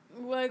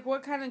 Like,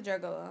 what kind of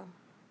juggalo?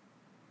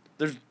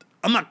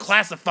 I'm not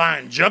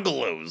classifying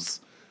juggalos.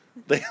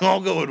 They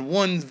all go in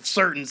one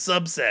certain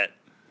subset.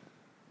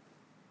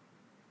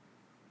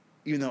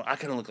 Even though I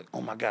kind of look like,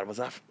 oh my god, was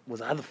I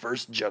the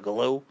first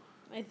juggalo?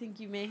 I think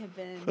you may have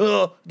been.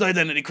 Oh, the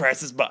identity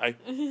crisis, bye.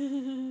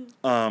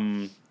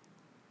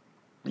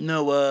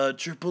 No,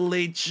 Triple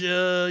H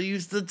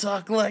used to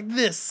talk like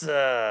this. It's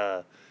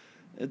a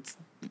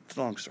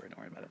long story, don't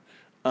worry about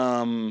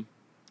it.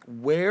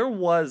 Where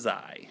was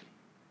I?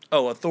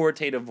 Oh,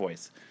 authoritative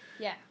voice.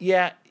 Yeah.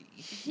 Yeah.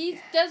 He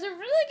does a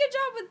really good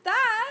job with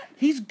that.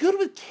 He's good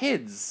with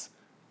kids,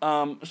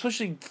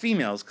 especially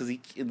females, because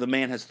the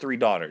man has 3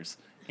 daughters.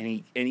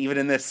 And even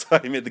in this, I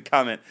made the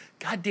comment,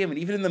 God damn it,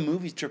 even in the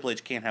movies, Triple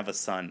H can't have a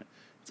son.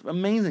 It's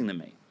amazing to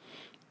me.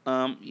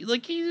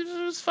 Like, he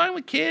was fine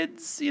with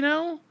kids, you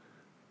know?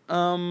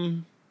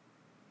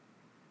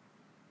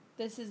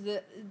 This is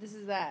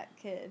that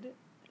kid.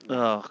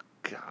 Oh,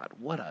 God,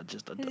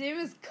 His name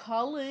is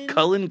Cullen.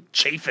 Cullen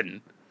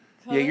Chafin.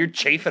 Yeah, you're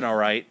chafing all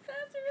right.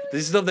 That's really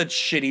This is of that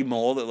shitty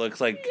mole that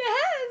looks like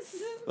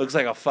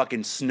a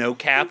fucking snow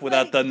cap He's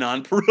without like- the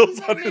non-pearls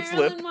on his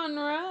lip. Marilyn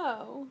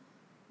Monroe.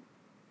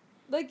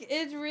 Like,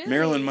 it's really...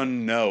 Marilyn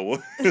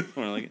Monroe.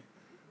 We're like,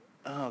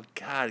 oh,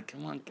 God,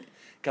 come on.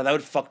 God, that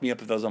would fuck me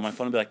up if that was on my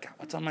phone. I'd be like, God,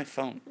 what's on my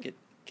phone? Get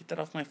that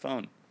off my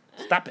phone.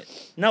 Stop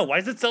it. No, why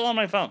is it still on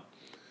my phone?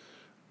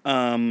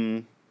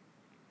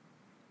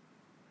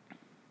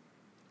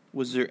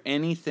 Was there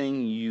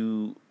anything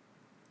you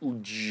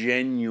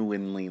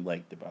genuinely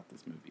liked about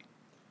this movie?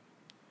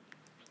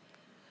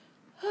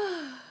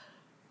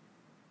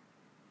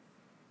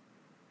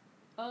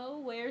 Oh,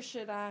 where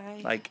should I...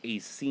 Like a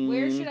scene?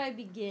 Where should I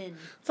begin?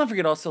 Let's not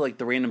forget also like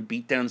the random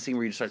beatdown scene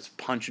where he just starts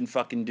punching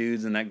fucking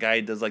dudes and that guy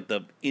does like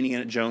the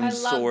Indiana Jones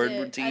sword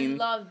routine. I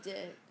loved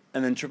it.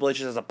 And then Triple H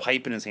just has a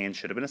pipe in his hand.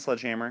 Should have been a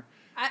sledgehammer.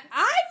 I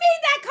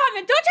made that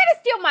comment. Don't try to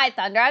steal my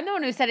thunder. I'm the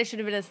one who said it should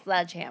have been a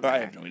sledgehammer. I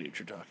have no idea what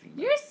you're talking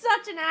about. You're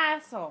such an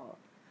asshole.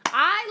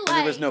 And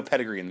there was no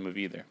pedigree in the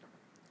movie either.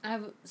 I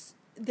have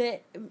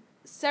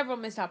several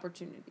missed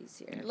opportunities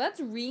here. Yeah. Let's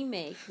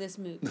remake this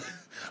movie.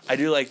 I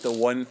do like the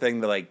one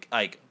thing that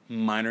like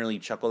minorly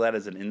chuckled at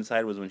as an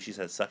inside was when she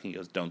says suck and he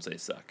goes, don't say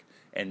suck.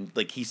 And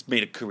like he's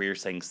made a career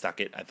saying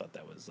suck it. I thought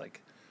that was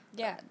like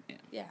Yeah.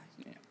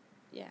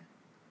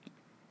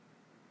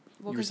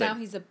 Well, because now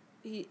he's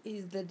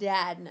the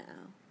dad now.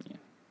 Yeah.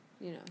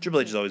 You know. Triple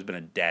H has always been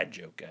a dad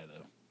joke guy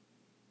though.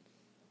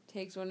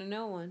 Takes one to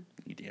know one.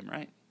 You damn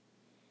right.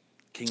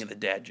 King of the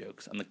dad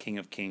jokes. I'm the king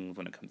of kings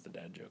when it comes to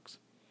dad jokes.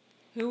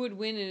 Who would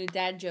win in a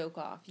dad joke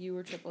off? You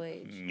or Triple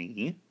H?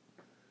 Me.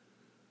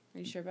 Are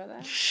you sure about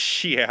that?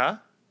 Yeah.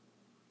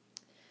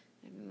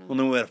 I don't know. We'll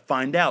know where to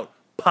find out.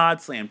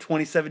 PodSlam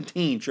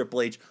 2017,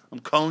 Triple H. I'm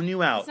calling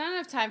you out. It's not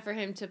enough time for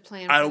him to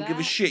plan. I don't give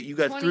a shit. You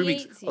got 3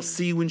 weeks. 2018. I'll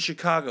see you in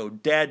Chicago.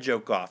 Dad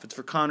joke off. It's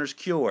for Connor's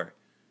Cure.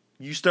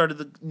 You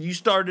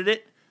started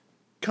it.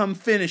 Come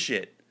finish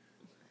it.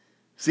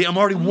 See, I'm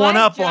already one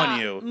up on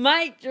you.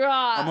 Mic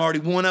drop. I'm already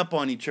one up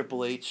on you,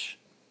 Triple H.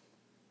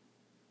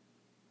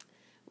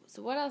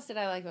 So what else did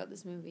I like about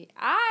this movie?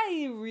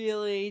 I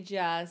really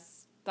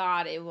just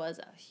thought it was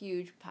a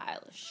huge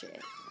pile of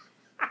shit.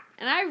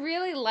 And I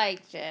really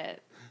liked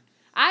it.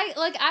 I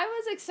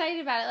was excited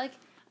about it. Like,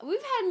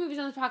 we've had movies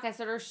on this podcast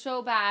that are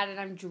so bad and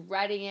I'm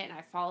dreading it and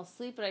I fall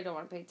asleep and I don't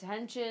want to pay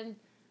attention.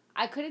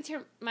 I couldn't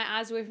tear my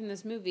eyes away from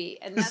this movie,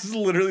 and This that's is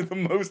literally the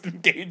most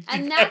engaged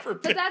and you've that's ever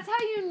but been. that's how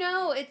you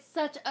know it's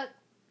such a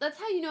that's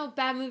how you know a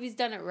bad movie's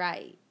done it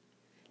right.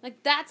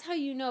 Like that's how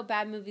you know a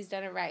bad movie's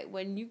done it right,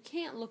 when you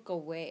can't look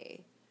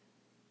away.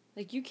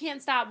 Like you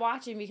can't stop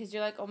watching because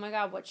you're like, oh my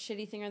god, what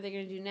shitty thing are they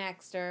gonna do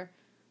next, or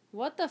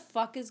what the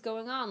fuck is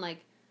going on?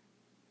 Like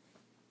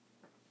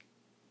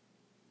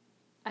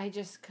I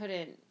just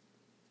couldn't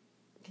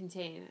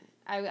contain it.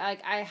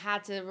 I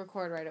had to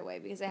record right away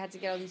because I had to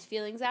get all these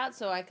feelings out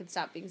so I could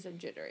stop being so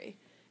jittery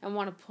and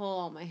want to pull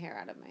all my hair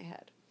out of my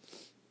head.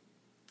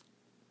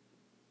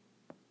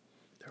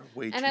 They're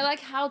way And too... I like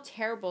how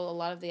terrible a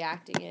lot of the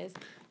acting is.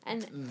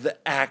 And The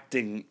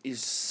acting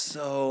is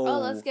so...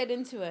 let's get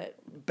into it.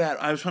 bad.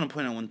 I just want to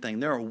point out one thing.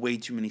 There are way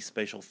too many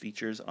special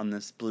features on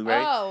this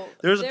Blu-ray. Oh,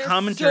 there's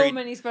commentary. so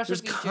many special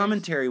features. There's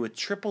commentary with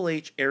Triple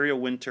H, Ariel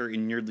Winter,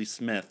 and Yeardley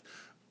Smith,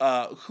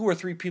 who are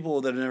three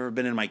people that have never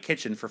been in my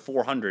kitchen for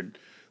 400.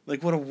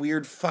 Like, what a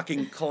weird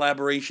fucking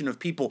collaboration of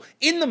people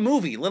in the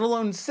movie, let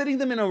alone sitting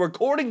them in a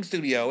recording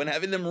studio and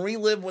having them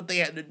relive what they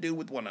had to do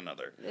with one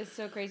another. It's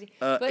so crazy.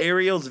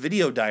 Ariel's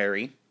video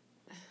diary.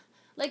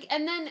 Like,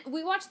 and then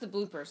we watched the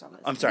bloopers on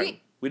this. I'm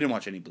sorry, we didn't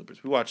watch any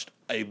bloopers. We watched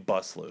a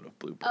busload of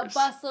bloopers. A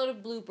busload of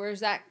bloopers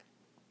that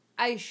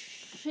I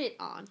shit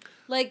on.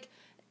 Like,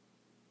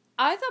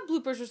 I thought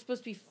bloopers were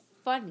supposed to be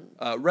funny.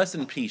 Rest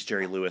in peace,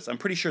 Jerry Lewis. I'm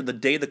pretty sure The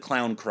Day the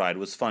Clown Cried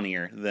was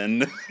funnier than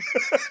this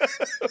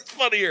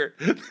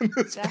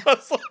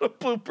busload of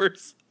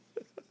bloopers.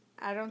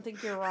 I don't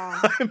think you're wrong.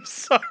 I'm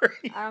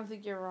sorry. I don't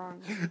think you're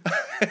wrong.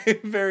 I'm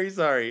very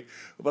sorry,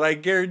 but I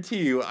guarantee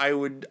you, I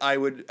would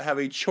have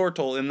a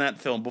chortle in that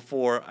film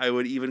before I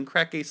would even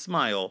crack a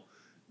smile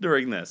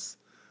during this.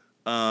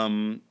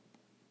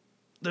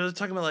 They're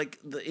talking about like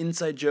the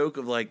inside joke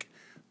of like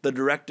the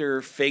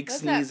director fake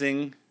What's that?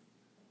 sneezing.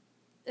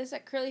 There's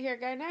that curly hair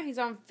guy now. He's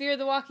on Fear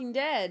the Walking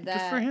Dead.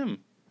 Good for him.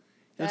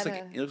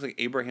 that, He looks like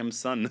Abraham's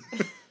son.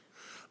 He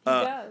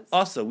does.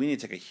 Also, we need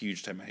to take a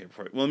huge time out here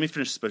before. Well, let me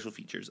finish special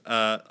features.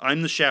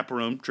 I'm the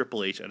chaperone,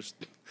 Triple H. I'm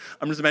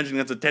just imagining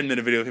that's a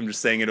 10-minute video of him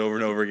just saying it over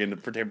and over again to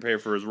prepare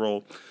for his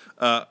role.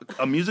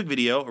 A music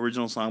video,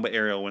 original song by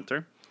Ariel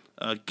Winter.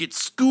 Get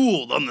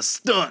schooled on the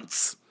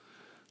stunts.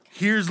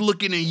 Here's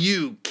looking at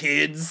you,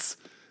 kids.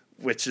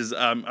 Which is,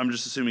 I'm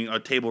just assuming, a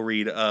table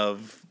read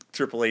of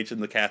Triple H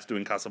and the cast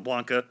doing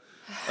Casablanca.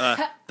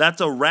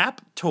 That's a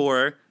rap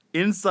tour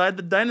inside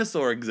the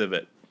dinosaur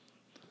exhibit.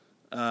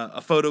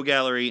 A photo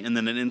gallery, and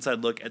then an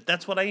inside look at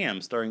That's What I Am,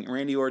 starring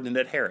Randy Orton and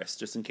Ed Harris,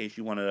 just in case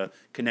you wanted to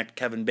connect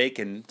Kevin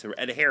Bacon to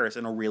Ed Harris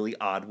in a really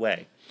odd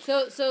way.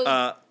 So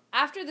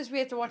after this, we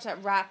have to watch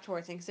that rap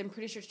tour thing, because I'm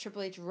pretty sure it's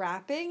Triple H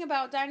rapping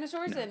about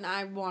dinosaurs, and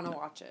I want to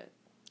watch it.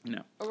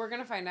 No. Or we're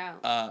going to find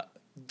out.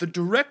 The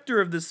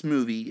director of this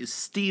movie is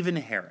Stephen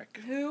Herrick.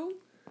 Who?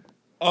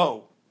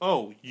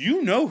 Oh,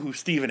 you know who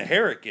Stephen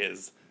Herrick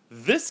is.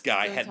 This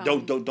guy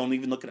don't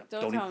even look it up.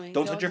 Don't tell me.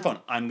 Don't touch your phone.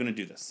 I'm going to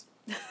do this.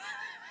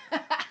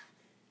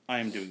 I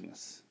am doing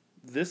this.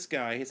 This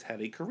guy has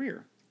had a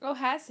career. Oh,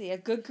 has he? A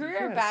good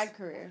career or Yes. bad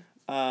career?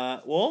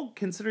 Well,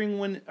 considering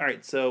when... All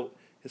right, so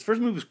his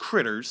first movie was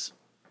Critters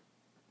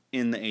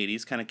in the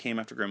 80s, kind of came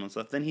after Gremlins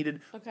stuff. Then he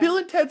did Bill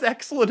and Ted's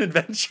Excellent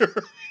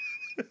Adventure.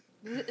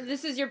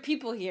 This is your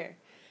people here.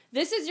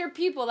 This is your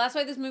people. That's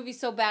why this movie's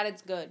so bad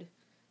it's good.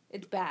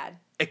 It's bad.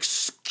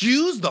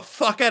 Excuse the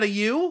fuck out of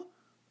you?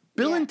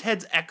 Bill Yeah. and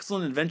Ted's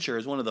Excellent Adventure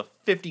is one of the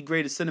 50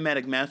 greatest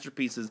cinematic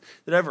masterpieces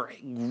that ever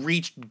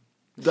reached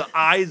the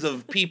eyes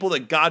of people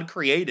that God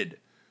created.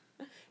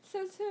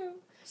 Says who?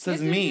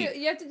 Says me.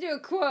 You have to do a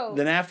quote.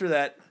 Then after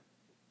that,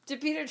 Did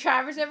Peter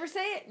Travers ever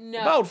say it?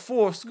 No. about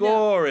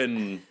 4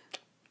 and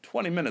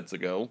 20 minutes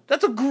ago.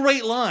 That's a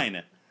great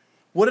line.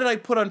 What did I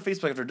put on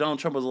Facebook after Donald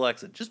Trump was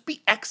elected? Just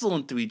be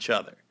excellent to each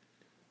other.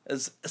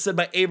 As said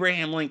by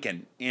Abraham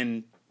Lincoln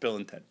in Bill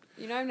and Ted.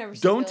 You know, I've never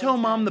seen Don't Bill tell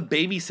and mom the Ted.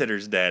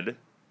 babysitter's dead.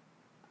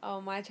 Oh,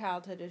 my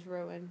childhood is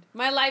ruined.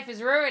 My life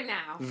is ruined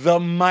now. The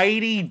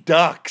Mighty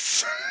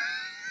Ducks.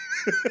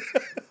 Oh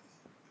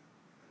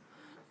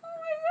my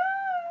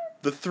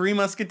god. The Three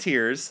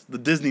Musketeers, the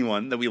Disney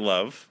one that we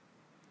love.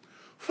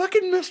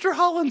 Fucking Mr.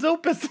 Holland's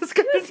Opus. This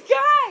guy. Who is this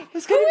guy?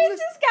 This Who guy is is-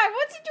 this guy?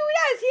 What's he doing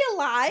now? Is he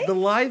alive? The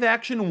live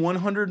action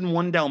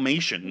 101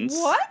 Dalmatians.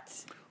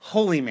 What?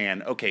 Holy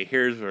Man. Okay,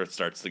 here's where it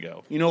starts to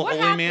go. You know What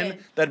Holy Man?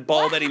 happened? That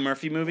bald What Eddie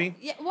Murphy movie?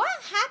 Yeah, what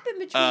happened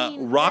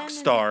between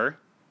Rockstar,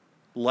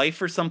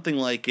 Life or Something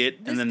Like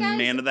It, This and then guy's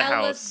Man of the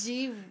House.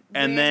 LSD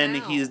And ran then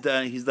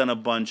out. he's done a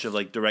bunch of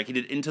like direct. He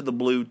did Into the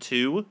Blue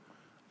 2.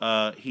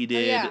 He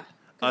did yeah, 'cause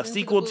a Into the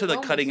sequel Blue to The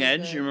almost Cutting so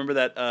Edge. good. You remember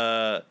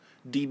that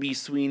D.B.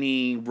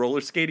 Sweeney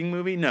roller skating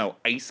movie? No,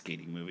 ice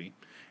skating movie.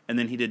 And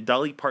then he did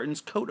Dolly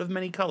Parton's Coat of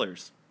Many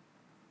Colors.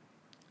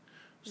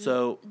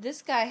 So,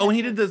 This guy. and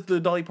he had did the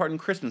Dolly Parton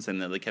Christmas thing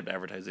that they kept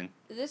advertising.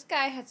 This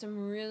guy had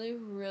some really,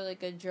 really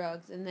good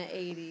drugs in the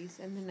 80s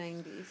and the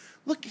 90s.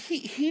 Look,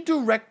 he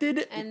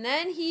directed. And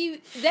then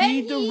he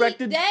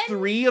directed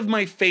 3 of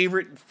my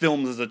favorite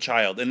films as a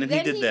child, and then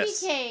he did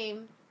this.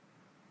 Became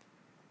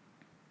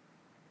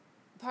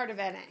part of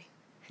NA.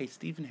 Hey,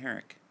 Stephen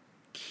Herrick,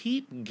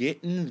 keep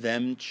getting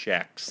them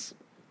checks.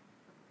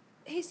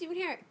 Hey, Stephen,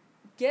 here,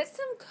 get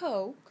some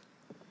Coke.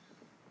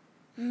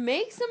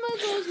 Make some of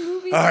those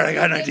movies. All right, I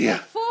got an you did idea.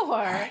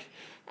 Before,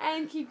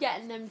 and keep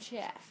getting them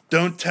checks.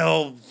 Don't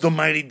tell the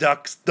Mighty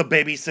Ducks, The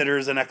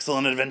Babysitter's an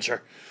Excellent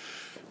Adventure.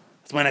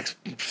 It's my next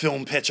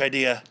film pitch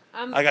idea.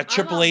 I got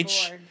Triple on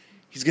H. board.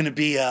 He's going to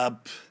be A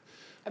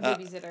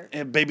babysitter.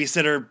 a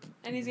babysitter,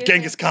 And he's gonna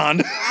Genghis say,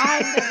 Khan.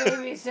 I'm the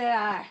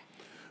babysitter.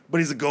 But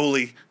he's a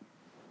goalie.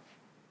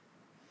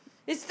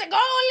 It's the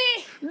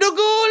goalie.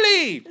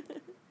 The goalie!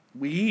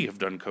 We have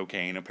done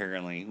cocaine,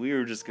 apparently. We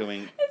were just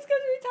going... It's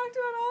because we talked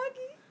about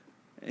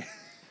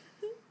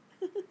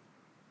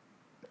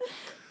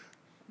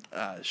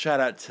Augie. Shout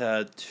out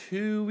to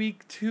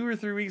 2 or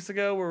 3 weeks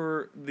ago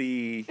were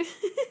the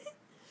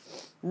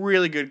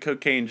really good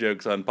cocaine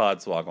jokes on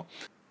Podswoggle.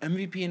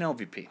 MVP and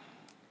LVP.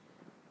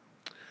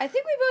 I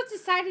think we both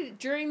decided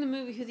during the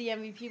movie who the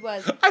MVP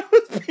was. I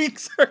was being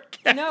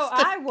sarcastic. No,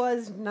 I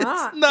was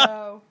not. It's not.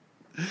 Though.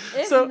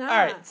 It's So not. all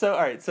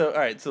right.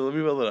 So let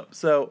me build it up.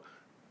 So,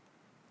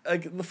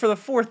 like for the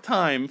fourth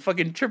time,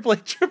 fucking Triple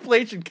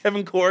H and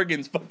Kevin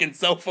Corrigan's fucking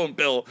cell phone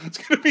bill is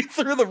gonna be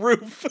through the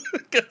roof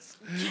because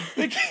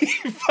they keep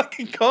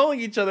fucking calling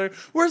each other.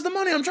 Where's the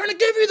money? I'm trying to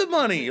give you the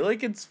money.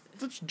 Like it's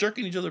just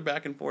jerking each other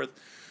back and forth.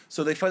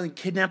 So they finally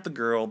kidnap the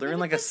girl. They're in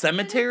like a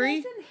cemetery.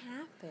 It doesn't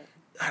happen.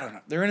 I don't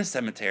know. They're in a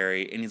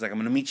cemetery, and he's like, "I'm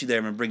gonna meet you there.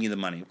 I'm gonna bring you the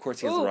money." Of course,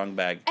 he has the Ooh. wrong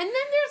bag. And then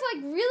there's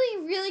like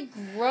really, really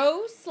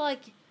gross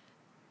like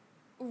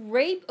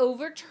rape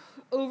overture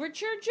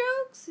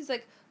jokes. He's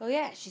like, "Oh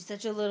yeah, she's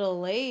such a little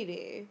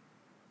lady."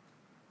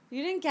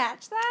 You didn't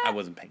catch that? I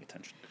wasn't paying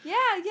attention.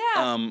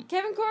 Yeah.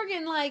 Kevin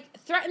Corrigan like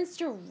threatens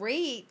to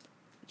rape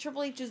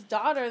Triple H's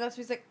daughter, and that's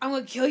why he's like, "I'm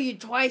gonna kill you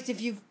twice if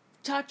you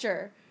touch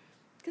her,"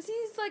 because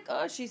he's like,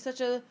 "Oh, she's such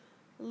a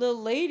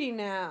little lady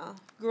now,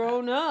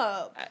 grown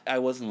up." I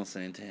wasn't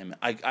listening to him.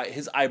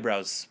 His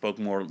eyebrows spoke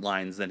more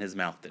lines than his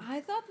mouth did. I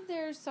thought that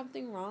there's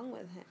something wrong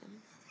with him.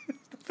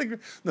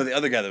 No, the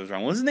other guy that was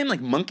wrong. What was his name? Like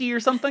Monkey or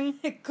something?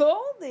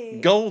 Goldie.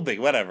 Goldie,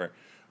 whatever.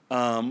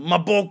 My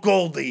boy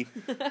Goldie.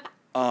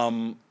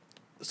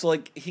 So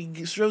like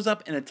he shows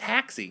up in a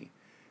taxi,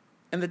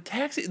 and the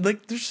taxi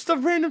like there's just a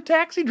random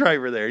taxi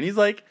driver there, and he's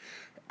like,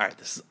 "All right,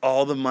 this is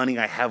all the money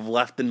I have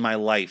left in my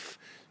life.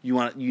 You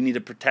need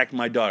to protect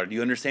my daughter. Do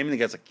you understand me?" The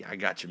guy's like, "Yeah, I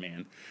got you,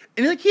 man."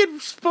 And like he had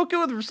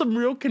spoken with some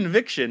real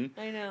conviction.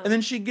 I know. And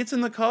then she gets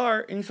in the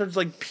car and he starts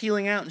like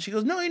peeling out, and she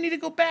goes, "No, you need to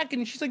go back."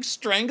 And she's like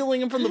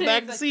strangling him from the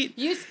back He's like, seat.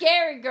 "You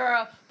scary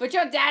girl, but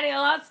your daddy a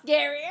lot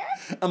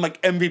scarier." I'm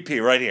like, MVP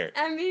right here.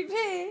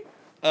 MVP.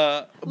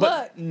 But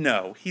Look.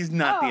 no, he's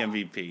not Oh. the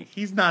MVP.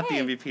 He's not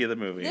Hey, the MVP of the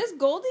movie. This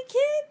Goldie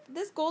kid,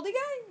 this Goldie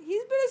guy,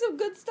 he's been in some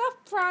good stuff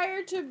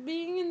prior to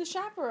being in The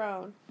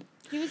Chaperone.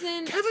 He was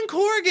in. Kevin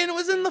Corrigan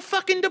was in The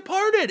fucking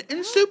Departed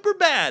and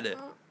Superbad.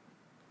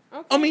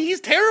 Okay. I mean, he's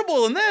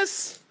terrible in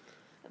this.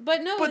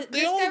 But no, but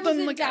they this all guy was done,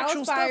 in like, Dallas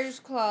actual stuff. Buyers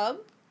Club.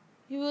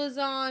 He was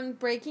on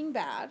Breaking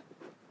Bad.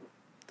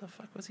 The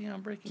fuck was he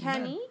on Breaking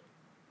Kenny. Bad?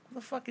 Who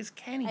the fuck is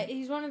Kenny?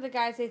 He's one of the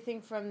guys I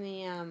think from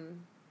the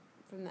end,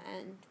 towards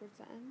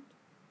the end.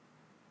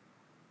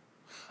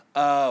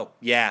 Oh,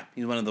 yeah.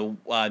 He's one of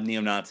the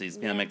neo-Nazis.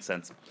 Yeah, Yeah. makes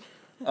sense.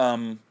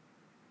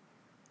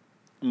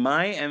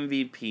 My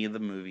MVP of the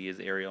movie is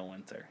Ariel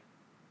Winter.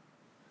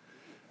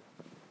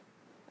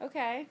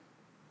 Okay.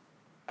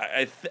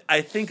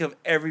 I think of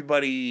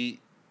everybody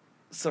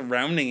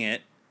surrounding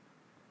it,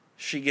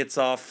 she gets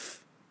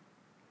off...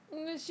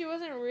 She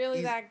wasn't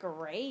really that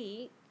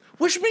great.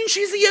 Which means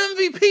she's the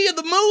MVP of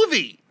the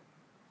movie!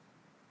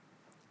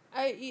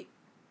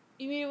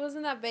 You mean it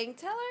wasn't that bank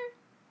teller?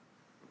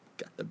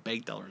 God, the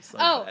bank teller is so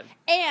Oh, bad.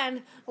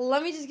 and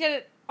let me just get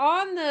it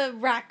on the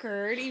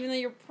record, even though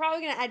you're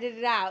probably going to edit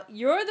it out.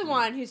 You're the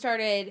one who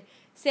started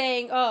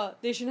saying, "Oh,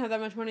 they shouldn't have that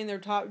much money in their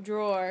top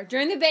drawer"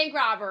 during the bank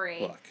robbery.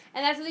 Look.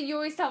 And that's something you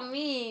always tell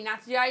me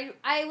not to do. I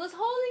was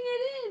holding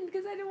it in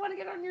because I didn't want to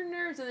get on your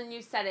nerves, and then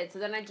you said it, so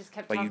then I just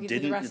kept But talking you to the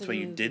didn't. rest That's of why the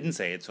you movie. didn't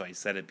say it. So I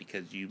said it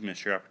because you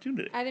missed your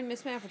opportunity. I didn't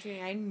miss my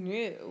opportunity. I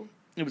knew.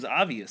 It was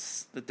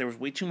obvious that there was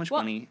way too much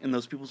money in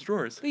those people's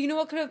drawers. But you know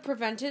what could have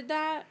prevented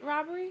that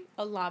robbery?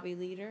 A lobby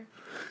leader.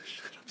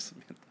 Shut up,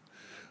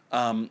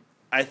 Samantha.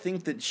 I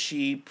think that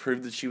she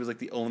proved that she was like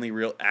the only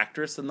real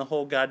actress in the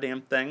whole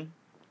goddamn thing.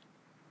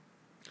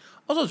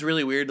 Also, it's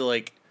really weird to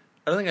like.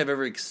 I don't think I've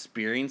ever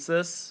experienced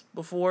this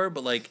before,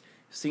 but like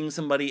seeing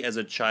somebody as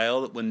a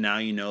child when now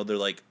you know they're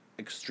like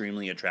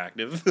extremely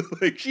attractive.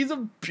 Like she's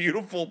a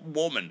beautiful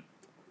woman,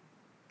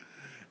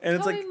 and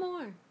it's Tell like me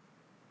more.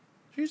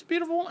 she's a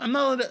beautiful woman. I'm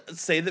not allowed to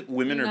say that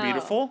women are No.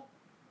 beautiful.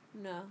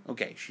 No.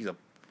 Okay, she's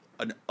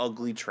an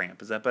ugly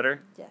tramp. Is that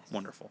better? Yes.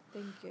 Wonderful.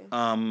 Thank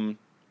you.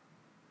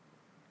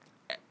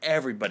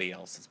 Everybody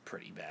else is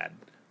pretty bad.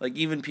 Like,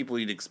 even people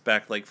you'd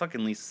expect, like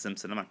fucking Lisa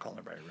Simpson. I'm not calling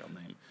her by her real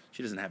name.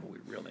 She doesn't have a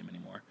real name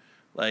anymore.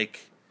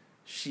 Like,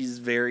 she's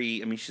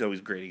very... I mean, she's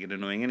always great to get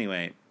annoying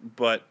anyway.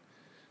 But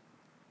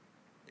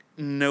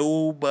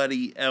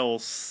nobody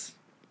else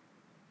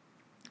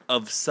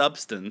of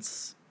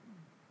substance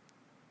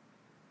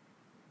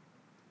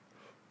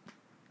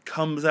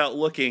comes out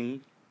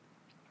looking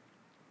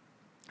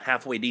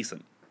halfway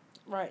decent.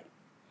 Right.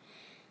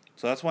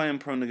 So that's why I'm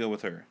prone to go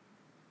with her.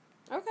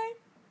 Okay.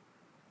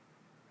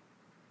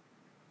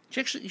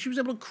 She was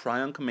able to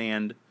cry on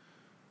command.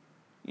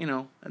 You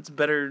know, that's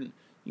better.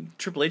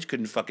 Triple H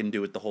couldn't fucking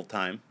do it the whole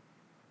time.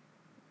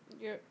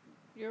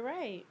 You're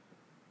right.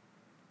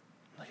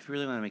 Like, if you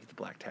really want to make it the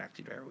Black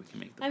Taxi Driver, we can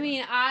make the. I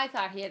mean, I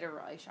thought he had a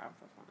really strong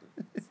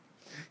performance.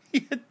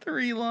 He had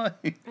 3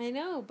 lines. I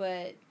know,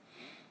 but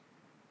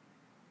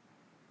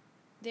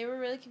they were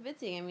really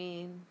convincing. I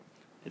mean,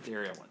 It's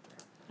area I went there.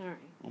 all right.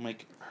 We'll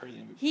make her the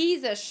MVP.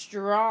 He's a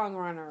strong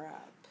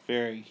runner-up.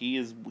 Very.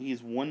 He's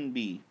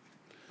 1B.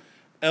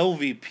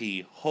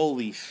 LVP.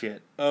 Holy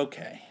shit.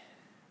 Okay.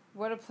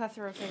 What a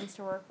plethora of things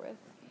to work with.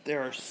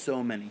 There are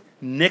so many.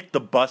 Nick the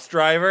bus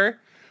driver.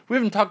 We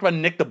haven't talked about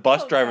Nick the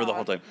bus driver the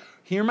whole time.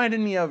 He reminded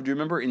me of. Do you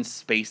remember in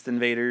Space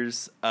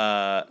Invaders?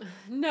 No.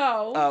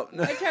 Oh,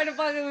 no. I tried to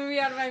block the movie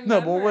out of my memory.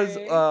 No,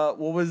 but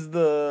what was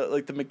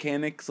the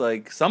mechanics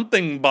like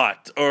something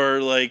but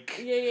or like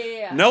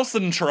Yeah.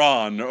 Nelson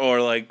Tron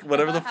or like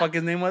whatever the fuck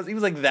his name was. He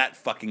was like that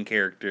fucking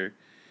character.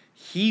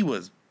 He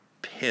was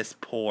piss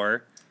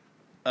poor.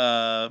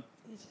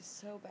 It's just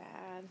so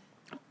bad.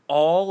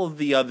 All of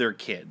the other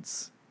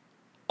kids.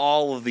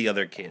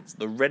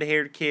 The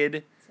red-haired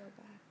kid. So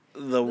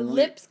bad. The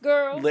Lips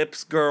girl.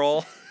 Lips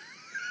girl.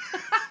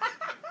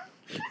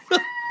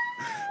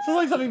 Sounds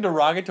like something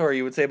derogatory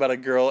you would say about a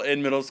girl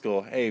in middle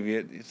school. Hey, have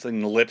you seen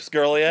the Lips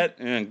girl yet?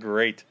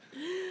 Great.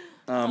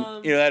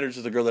 That is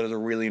just a girl that has a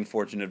really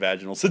unfortunate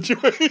vaginal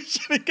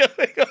situation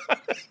going on.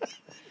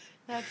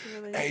 That's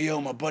really. Hey,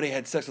 yo, my buddy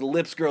had sex with a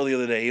Lips girl the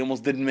other day. He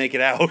almost didn't make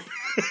it out.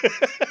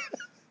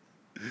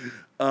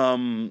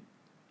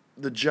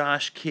 The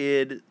Josh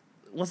kid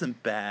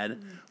wasn't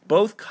bad.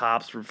 Both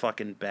cops were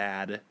fucking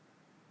bad.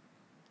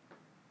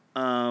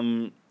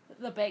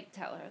 The bank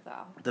teller,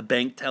 though. The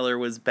bank teller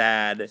was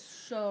bad.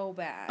 So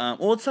bad.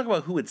 Well, let's talk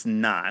about who it's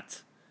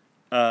not.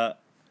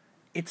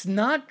 It's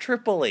not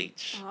Triple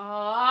H.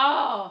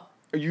 Oh.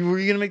 Were you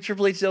going to make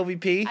Triple H the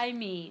LVP? I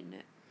mean.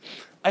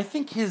 I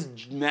think his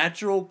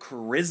natural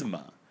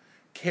charisma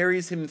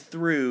carries him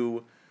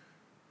through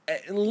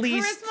at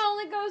least Charisma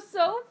only goes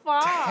so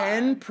far.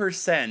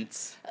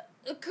 10%.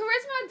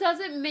 Charisma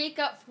doesn't make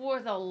up for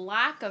the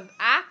lack of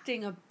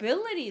acting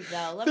ability,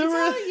 though. Let me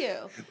tell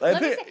you.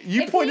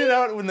 You pointed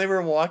out when they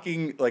were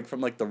walking, like from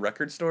like the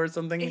record store or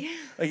something,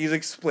 like he's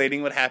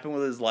explaining what happened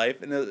with his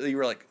life, and you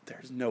were like,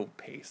 "There's no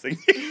pacing."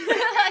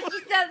 Like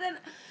he doesn't.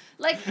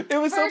 Like It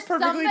was so for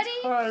perfectly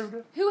somebody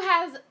timed. who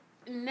has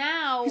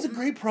now. He's a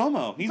great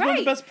promo. He's one of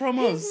the best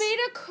promos. He's made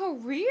a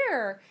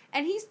career,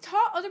 and he's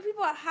taught other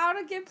people how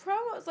to give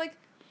promos. Like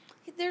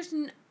there's.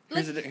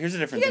 Here's the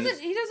difference.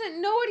 He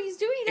doesn't know what he's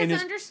doing. He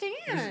doesn't understand.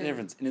 Here's the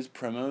difference. In his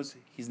promos,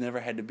 he's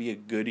never had to be a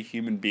good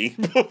human being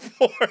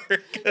before. No,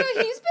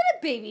 he's been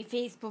a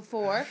babyface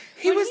before.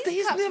 He was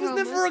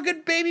never a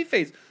good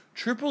babyface.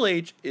 Triple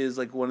H is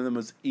like one of the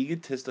most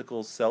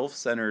egotistical,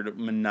 self-centered,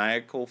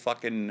 maniacal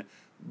fucking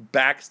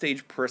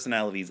backstage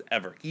personalities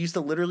ever. He used to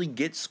literally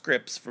get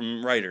scripts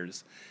from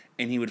writers,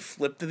 and he would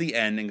flip to the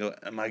end and go,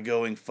 "Am I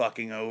going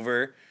fucking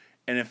over?"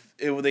 And if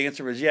the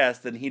answer was yes,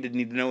 then he didn't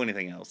need to know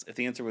anything else. If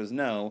the answer was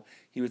no,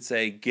 he would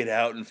say, "Get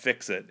out and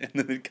fix it." And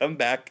then they'd come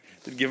back,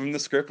 they'd give him the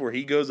script where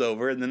he goes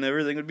over, and then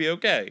everything would be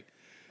okay.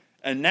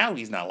 And now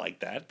he's not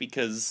like that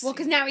because... Well,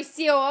 because now he's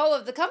COO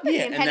of the company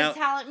and head now, of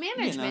talent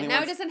management.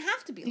 Now he doesn't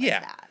have to be like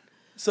that.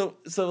 So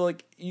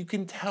like, you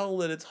can tell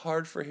that it's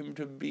hard for him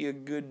to be a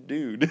good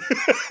dude. No, but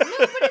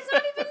it's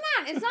not even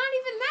that. It's not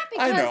even that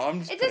because I know, I'm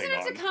just it doesn't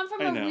have to come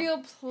from a real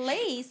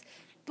place,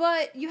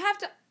 but you have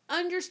to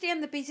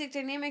understand the basic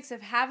dynamics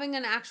of having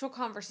an actual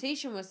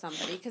conversation with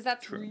somebody because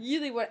that's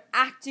really what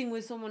acting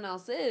with someone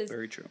else is.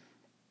 Very true.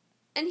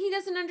 And he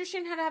doesn't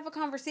understand how to have a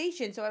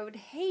conversation, so I would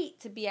hate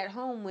to be at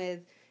home with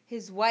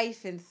his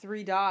wife and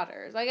 3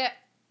 daughters. Like,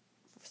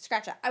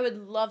 scratch that. I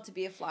would love to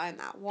be a fly on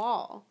that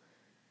wall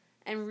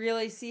and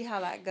really see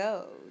how that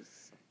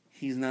goes.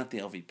 He's not the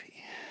LVP.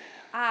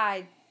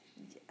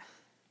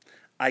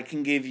 I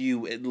can give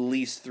you at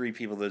least 3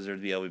 people that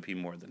deserve the LVP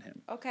more than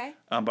him. Okay.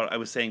 But I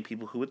was saying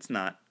people who it's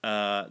not.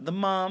 The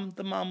mom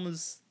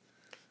was...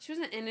 She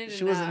wasn't in it enough.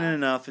 She wasn't in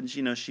enough, and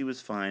she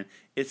was fine.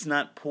 It's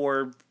not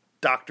poor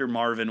Dr.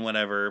 Marvin,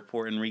 whatever,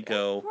 poor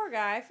Enrico. Poor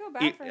guy. I feel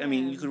bad for him. I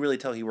mean, you could really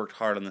tell he worked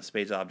hard on the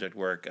space object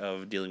work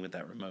of dealing with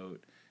that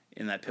remote.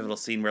 In that pivotal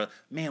scene where,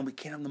 man, we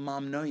can't have the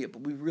mom know yet,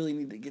 but we really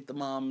need to get the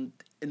mom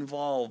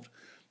involved.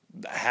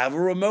 Have a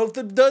remote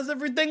that does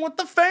everything with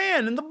the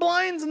fan and the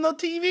blinds and the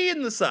TV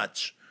and the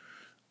such.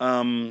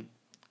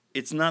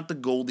 It's not the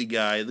Goldie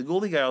guy. The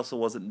Goldie guy also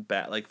wasn't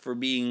bad. Like, for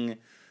being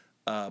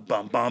bum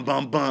bum bum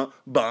bum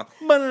bum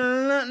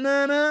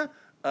ba-na-na-na-na,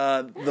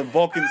 the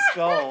Vulcan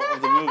skull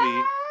of the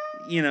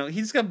movie,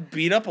 he just got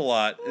beat up a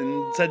lot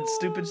and said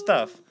stupid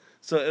stuff.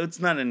 So it's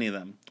not any of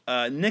them.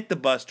 Nick the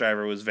bus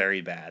driver was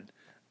very bad.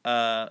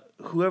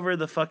 Whoever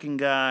the fucking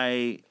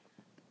guy...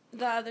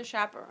 The other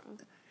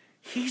chaperone.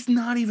 He's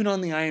not even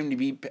on the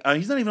IMDb.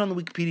 He's not even on the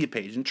Wikipedia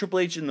page. And Triple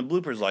H in the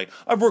bloopers like,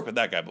 I've worked with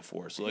that guy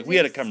before, so like we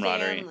had a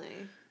camaraderie.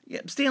 Stanley.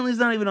 Yeah, Stanley's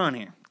not even on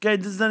here. Guy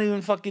does not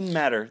even fucking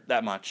matter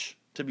that much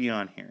to be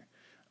on here.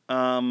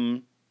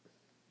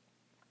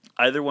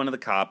 Either one of the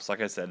cops,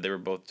 like I said, they were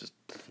both just.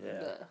 Yeah.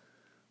 Ugh.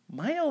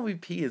 My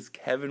LVP is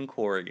Kevin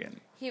Corrigan.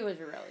 He was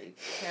really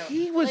terrible.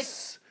 He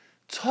was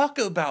talk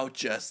about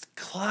just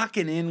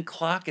clocking in,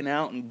 clocking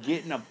out, and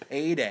getting a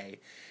payday.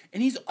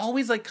 And he's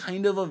always like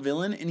kind of a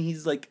villain, and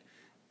he's like,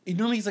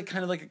 he's like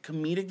kind of like a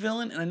comedic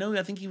villain. And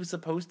I think he was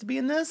supposed to be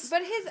in this.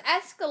 But his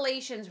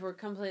escalations were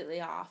completely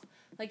off.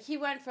 Like he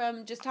went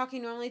from just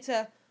talking normally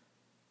to,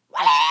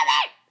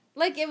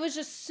 like it was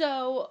just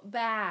so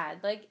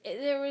bad. Like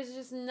there was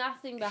just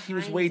nothing behind it. He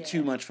was way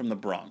too much from the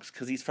Bronx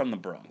because he's from the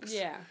Bronx.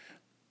 Yeah.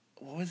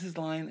 What was his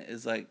line?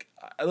 Is like,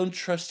 I don't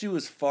trust you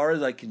as far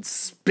as I can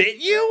spit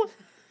you?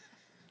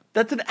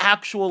 That's an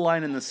actual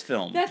line in this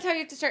film. That's how you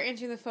have to start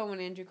answering the phone when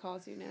Andrew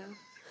calls you now.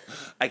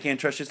 I can't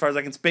trust you as far as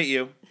I can spit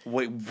you.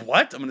 Wait,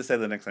 what? I'm going to say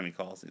that the next time he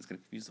calls. He's going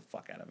to confuse the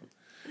fuck out of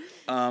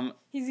him.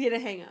 He's going to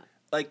hang up.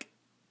 Like,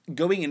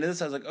 going into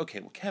this, I was like,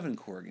 okay, well, Kevin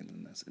Corrigan's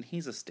in this, and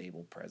he's a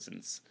stable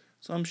presence.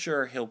 So I'm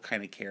sure he'll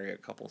kind of carry a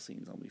couple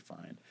scenes. I'll be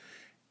fine.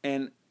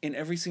 And in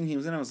every scene he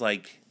was in, I was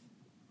like,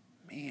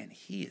 man,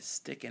 he is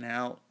sticking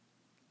out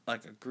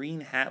like a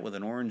green hat with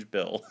an orange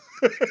bill.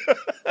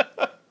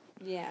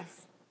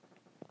 Yes.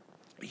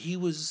 He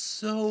was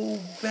so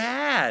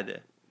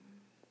bad.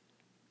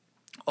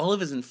 All of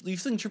his... you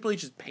think Triple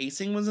H's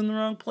pacing was in the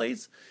wrong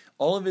place?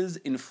 All of his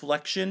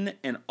inflection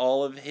and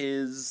all of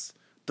his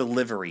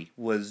delivery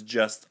was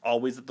just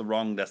always at the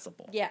wrong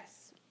decibel.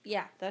 Yes.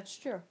 Yeah, that's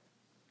true.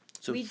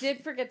 So we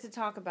did forget to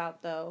talk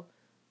about, though,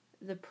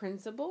 the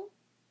principal.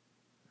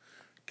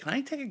 Can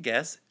I take a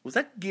guess? Was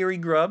that Gary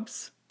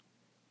Grubbs?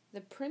 The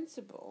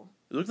principal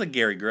It looks like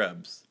Gary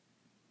Grubbs.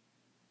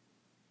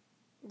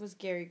 was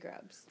Gary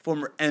Grubbs.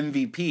 Former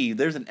MVP.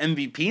 There's an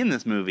MVP in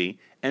this movie.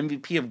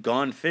 MVP of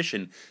Gone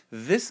Fishing.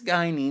 This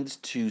guy needs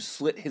to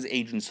slit his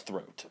agent's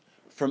throat.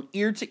 From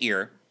ear to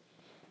ear.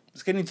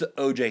 This guy needs to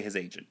OJ his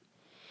agent.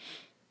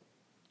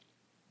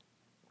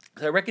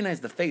 So I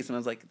recognized the face and I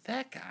was like,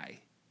 that guy.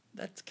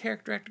 That's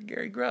character actor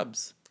Gary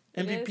Grubbs.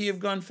 MVP of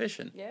Gone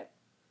Fishing. Yep.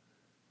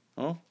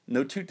 Oh,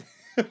 no two...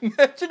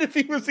 Imagine if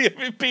he was the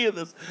MVP of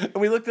this. And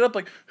we looked it up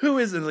like, who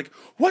is it? And like,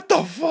 what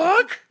the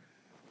fuck?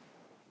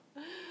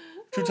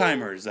 Two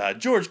timers,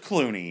 George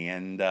Clooney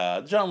and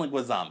John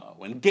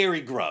Leguizamo and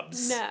Gary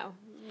Grubbs.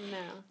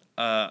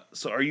 No.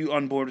 So are you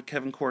on board with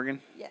Kevin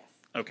Corrigan? Yes.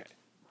 Okay.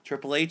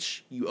 Triple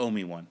H, you owe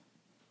me one.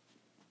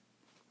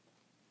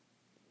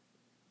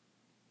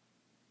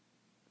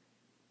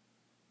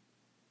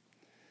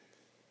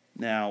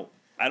 Now,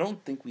 I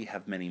don't think we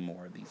have many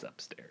more of these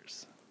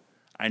upstairs.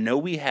 I know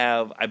we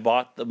have... I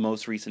bought the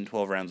most recent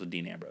 12 rounds with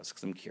Dean Ambrose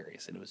because I'm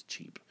curious and it was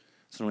cheap.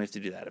 So we have to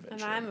do that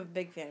eventually. And I'm a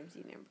big fan of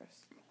Dean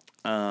Ambrose.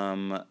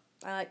 I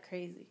like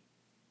Crazy.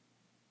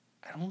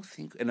 I don't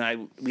think...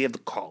 And we have the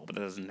Call, but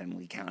that doesn't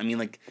technically count. I mean,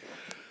 like,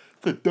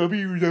 the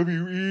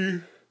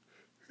WWE...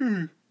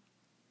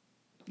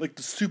 Like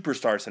the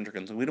superstar-centric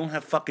ones. We don't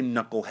have fucking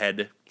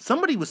Knucklehead.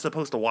 Somebody was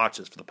supposed to watch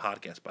this for the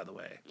podcast, by the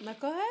way.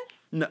 Knucklehead?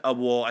 No,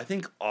 well, I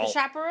think all... The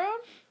Chaperone?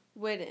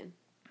 Witten.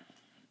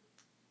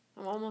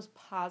 I'm almost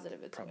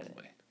positive it's Probably.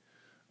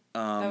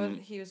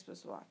 Witten. He was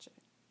supposed to watch it.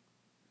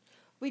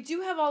 We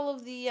do have all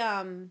of the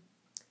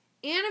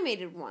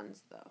animated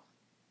ones, though.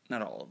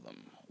 Not all of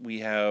them. We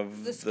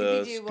have The the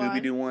Scooby-Doo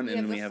Scooby-Doo one, one.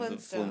 and We we have have the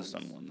the Flintstones.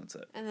 Flintstone one. That's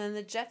it. And then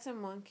the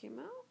Jetson one came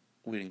out.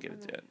 We didn't get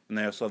it yet. And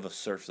they also have the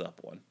Surf's Up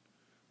one,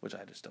 which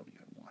I just don't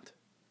even want.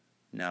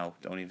 No,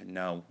 don't even.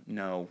 No. I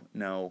don't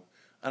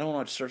want to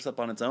watch Surf's Up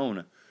on its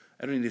own.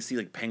 I don't need to see,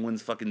 like,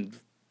 penguins fucking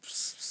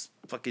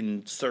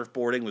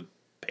surfboarding with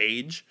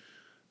Paige.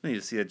 I don't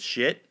need to see that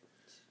shit.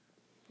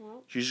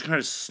 Well, She's just trying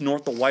to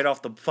snort the white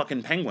off the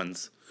fucking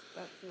penguins.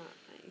 that's not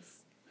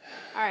nice.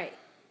 All right.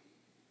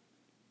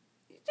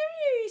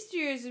 WWE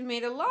Studios have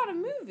made a lot of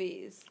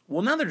movies.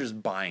 Well, now they're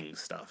just buying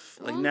stuff.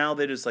 Like, Well, now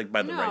they just, like,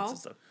 buy the no. rights and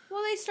stuff.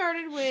 Well, they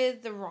started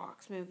with the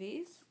Rock's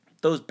movies.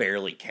 Those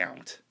barely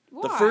count.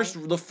 Why?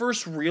 The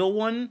first real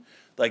one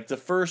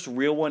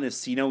is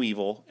See No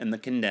Evil and The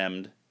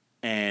Condemned,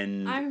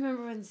 and I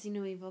remember when See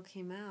No Evil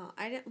came out.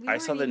 I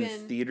saw that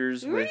in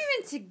theaters. We weren't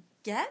even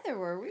together,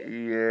 were we?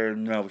 Yeah,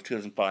 no, it was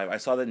 2005. I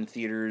saw that in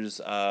theaters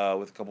with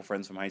a couple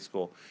friends from high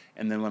school,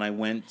 and then when I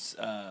went,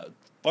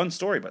 fun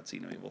story about See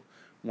No Evil.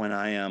 When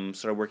I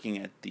started working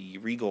at the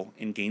Regal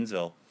in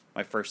Gainesville,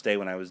 my first day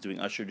when I was doing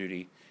usher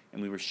duty,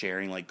 and we were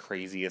sharing like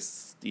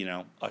craziest,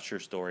 usher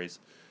stories.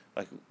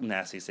 Like,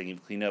 nastiest thing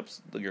you've cleaned up.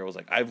 The girl was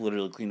like, I've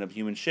literally cleaned up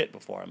human shit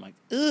before. I'm like,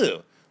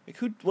 ew.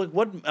 Like,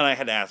 what? And I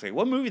had to ask her,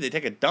 what movie did they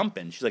take a dump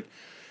in? She's like,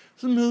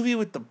 it's a movie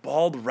with the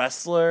bald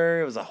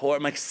wrestler. It was a horror.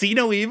 I'm like, See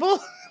No Evil?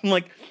 I'm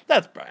like,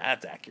 that's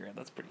accurate.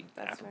 That's pretty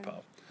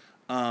apropos.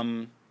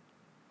 Right.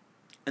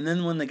 And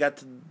then when they got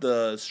to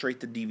the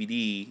straight to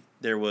DVD,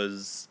 there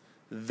was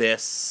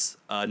this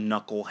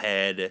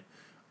Knucklehead.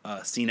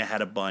 Cena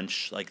had a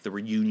bunch, like the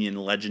Reunion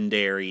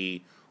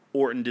Legendary,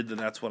 Orton did the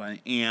That's What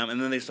I Am,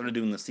 and then they started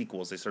doing the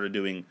sequels. They started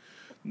doing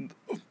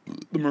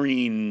the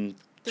Marine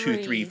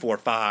 2, 3, 4,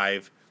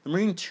 5. The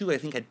Marine 2, I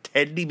think, had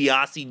Ted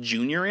DiBiase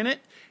Jr. in it,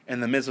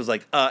 and The Miz was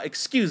like,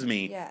 excuse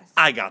me, Yes.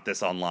 I got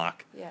this on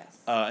lock. Yes.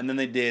 And then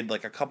they did,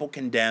 like, a couple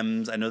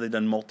Condemns. I know they've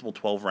done multiple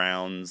 12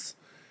 rounds.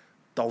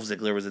 Dolph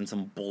Ziggler was in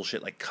some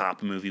bullshit, like,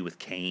 cop movie with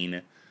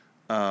Kane.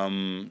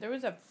 There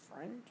was a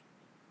French.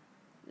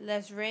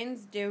 Les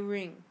Reines de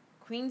Ring.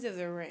 Queens of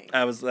the Ring.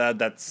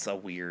 That's a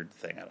weird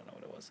thing. I don't know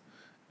what it was.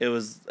 It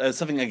was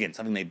something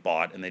they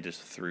bought and they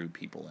just threw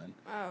people in.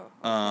 Oh.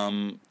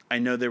 Okay. I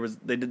know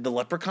they did the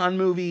Leprechaun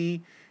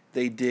movie.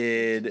 They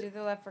did. Did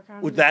the Leprechaun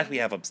With movie? that we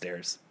have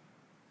upstairs.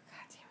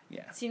 God damn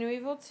it. Yeah. See No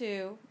Evil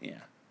 2. Yeah.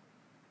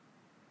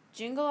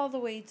 Jingle All the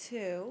Way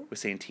 2. With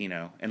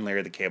Santino and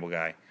Larry the Cable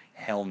Guy.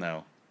 Hell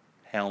no.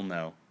 Hell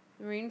no.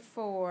 Marine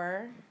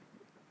 4.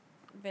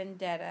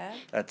 Vendetta.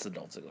 That's the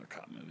Dolph Ziggler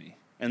cop movie.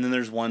 And then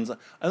there's ones.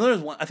 I know there's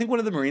one. I think one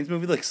of the Marines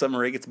movies, like Summer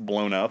Rae, gets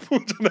blown up,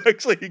 which I'm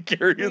actually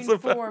curious Marine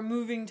about. 4.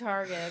 Moving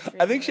Targets.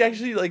 I think she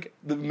actually, like,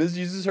 the Miz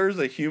uses her as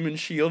a human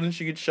shield and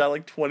she gets shot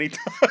like 20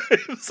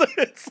 times.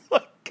 It's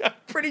like, I'm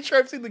pretty sure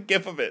I've seen the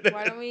gif of it.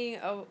 Why don't we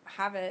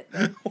have it?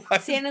 Why-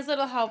 Santa's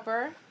Little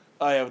Helper.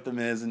 Oh, yeah, with the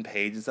Miz and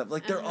Paige and stuff.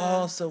 Like, they're Uh-huh.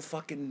 all so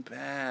fucking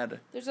bad.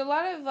 There's a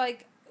lot of,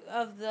 like,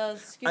 of the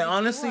Scooby-Doo I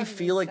honestly ones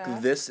feel and like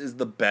stuff. this is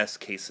the best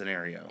case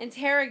scenario.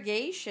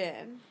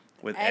 Interrogation.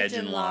 With Edge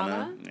and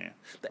Lana. Yeah.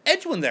 The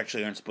Edge ones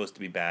actually aren't supposed to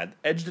be bad.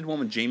 Edge did one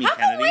with Jamie How come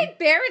Kennedy. Wade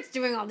Barrett's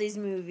doing all these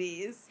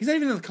movies? He's not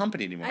even in the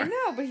company anymore. I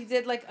know, but he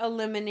did, like,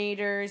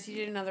 Eliminators. He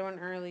did another one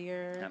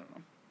earlier. I don't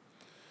know.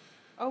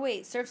 Oh,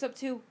 wait. Surf's Up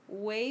 2,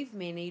 Wave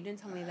Mania. You didn't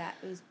tell me that.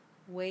 It was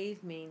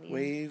Wave Mania.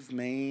 Wave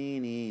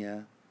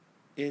Mania.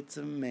 It's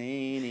a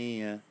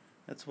mania.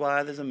 That's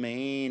why there's a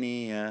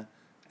mania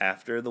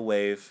after the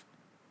wave.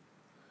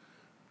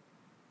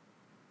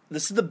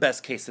 This is the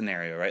best case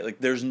scenario, right? Like,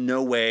 there's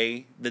no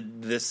way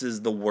that this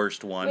is the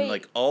worst one. Wait.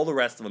 Like, all the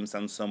rest of them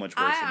sound so much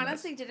worse I than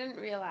honestly didn't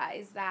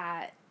realize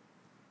that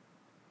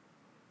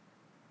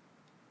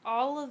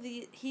all of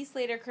the Heath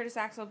Slater, Curtis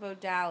Axel, Bo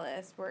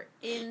Dallas were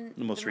in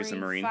The most recent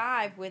Marine.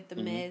 5 with The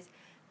Mhm. Miz.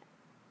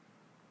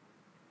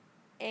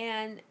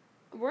 And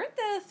weren't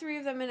the three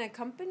of them in a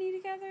company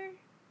together?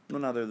 this.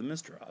 No, they're the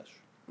Mr. Raj.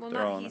 Well,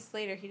 They're all not in Heath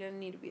Slater. He doesn't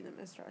need to be the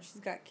Mr.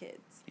 He's got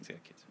kids. He's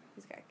got kids.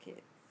 He's got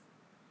kids.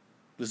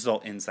 This is all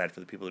inside for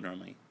the people that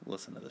normally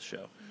listen to this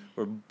show.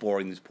 We're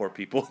boring these poor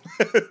people.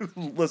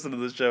 Listen to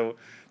this show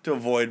to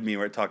avoid me.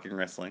 We're talking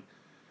wrestling.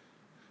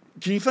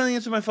 Can you finally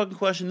answer my fucking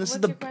question? This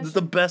What's is your this is the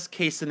question? best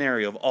case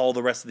scenario of all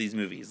the rest of these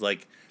movies.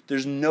 Like,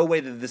 there's no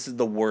way that this is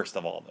the worst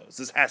of all those.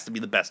 This has to be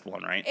the best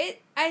one, right?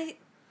 I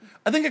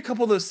think a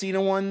couple of those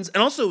Cena ones,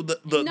 and also the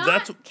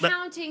not that,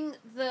 counting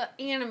the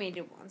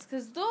animated ones,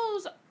 because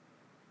those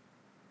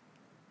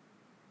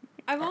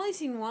I've only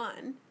seen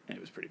one. it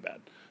was pretty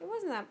bad. It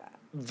wasn't that bad.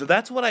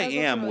 That's What I That was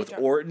also Am really with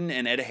dark. Orton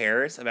and Ed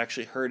Harris. I've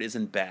actually heard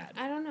isn't bad.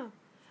 I don't know.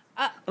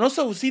 And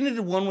also, Cena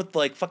did one with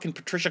like fucking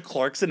Patricia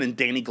Clarkson and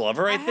Danny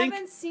Glover. I think. I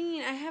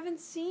haven't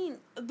seen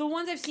the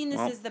ones I've seen. This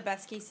Well. is the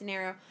best case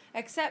scenario,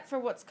 except for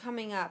what's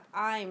coming up.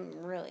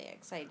 I'm really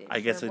excited.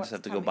 I guess for I just what's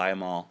have to go coming buy up.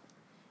 them all.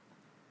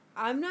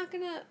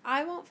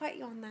 I won't fight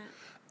you on that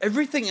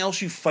Everything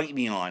else you fight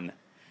me on.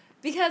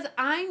 because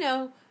I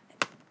know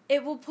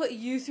it will put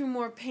you through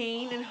more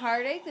pain and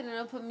heartache than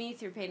it'll put me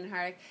through pain and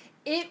heartache.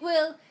 It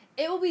will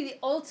be the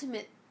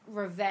ultimate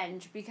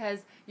revenge because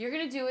you're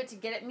gonna do it to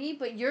get at me,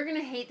 but you're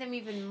gonna hate them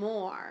even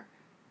more.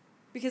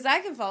 Because I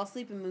can fall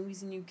asleep in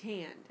movies and you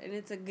can't, and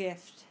it's a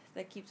gift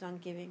that keeps on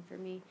giving for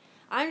me.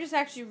 I'm just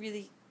actually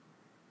really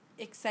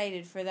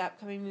excited for the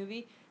upcoming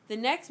movie. The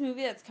next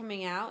movie that's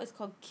coming out is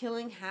called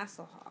Killing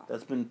Hasselhoff.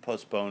 That's been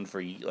postponed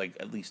for like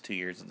at least 2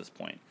 years at this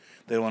point.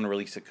 They don't want to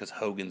release it because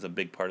Hogan's a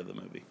big part of the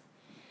movie.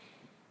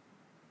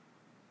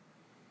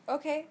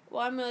 Okay,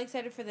 well, I'm really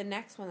excited for the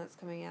next one that's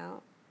coming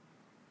out.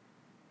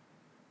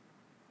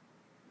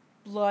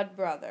 Blood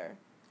Brother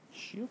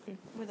She okay?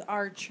 with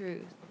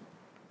R-Truth.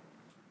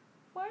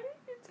 Why didn't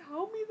you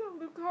tell me that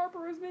Luke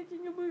Harper was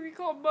making a movie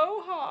called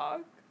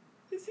Mohawk?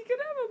 Is he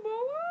gonna have a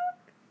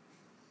mohawk?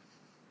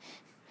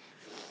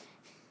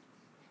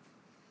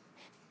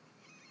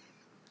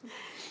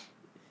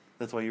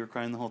 That's why you were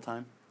crying the whole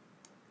time?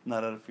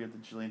 Not out of fear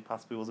that Jillian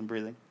possibly wasn't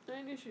breathing?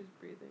 I knew she was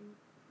breathing.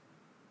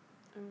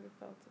 I would have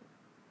felt it.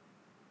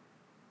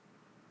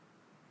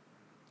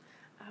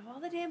 Of all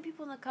the damn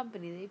people in the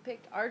company, they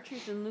picked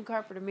R-Truth and Luke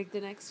Harper to make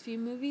the next few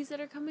movies that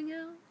are coming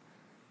out.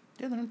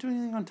 Yeah, they're not doing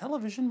anything on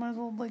television. Might as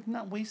well like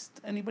not waste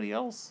anybody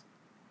else.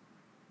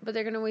 But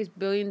they're gonna waste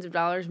billions of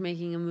dollars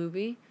making a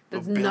movie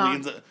that's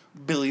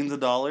Billions of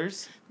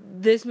dollars.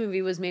 This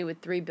movie was made with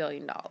 $3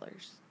 billion.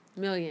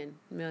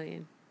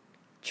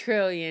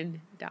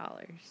 Trillion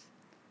dollars.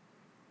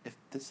 If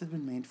this had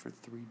been made for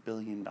 $3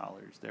 billion,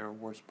 there are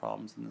worse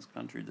problems in this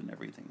country than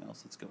everything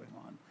else that's going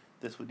on.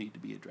 This would need to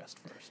be addressed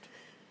first.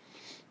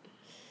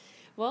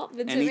 Well,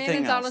 Vince McMahon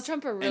and Donald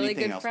Trump are really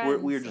Anything good else?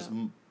 friends. We're just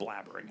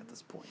blabbering at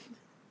this point.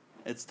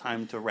 It's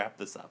time to wrap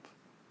this up.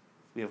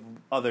 We have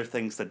other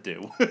things to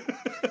do.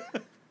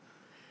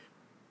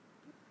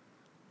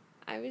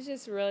 I was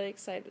just really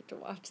excited to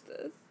watch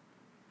this.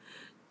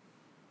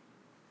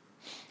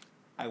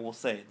 I will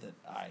say that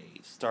I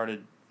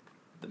started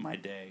my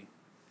day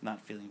not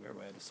feeling very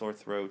well. I had sore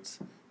throats,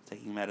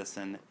 taking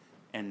medicine,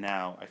 and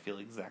now I feel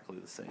exactly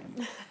the same.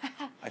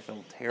 I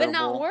feel terrible. But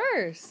not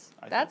worse.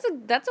 That's a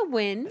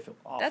win. I feel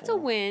awful. That's a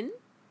win.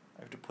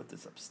 I have to put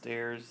this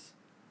upstairs.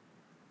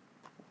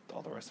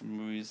 All the rest of the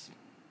movies.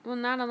 Well,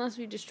 not unless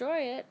we destroy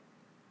it.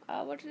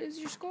 What is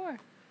your score?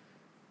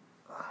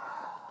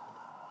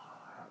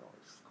 How do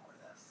I score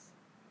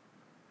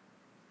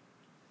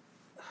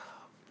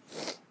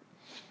this?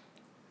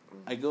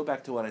 I go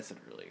back to what I said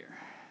earlier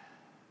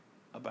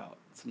about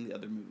some of the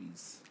other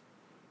movies.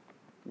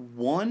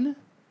 One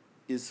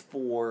is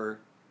for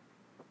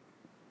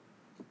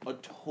a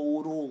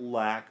total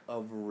lack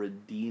of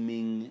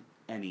redeeming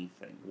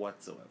anything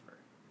whatsoever.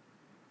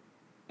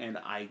 And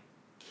I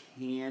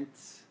can't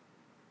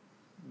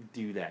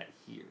do that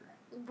here.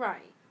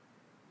 Right.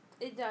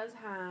 It does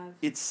have...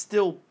 It's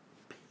still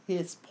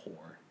piss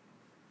poor.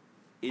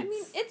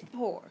 It's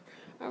poor.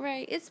 All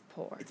right, it's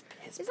poor. It's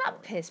piss It's poor.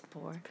 not piss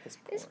poor. Piss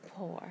poor. It's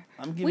poor.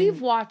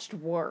 We've watched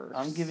worse.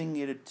 I'm giving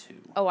it a 2.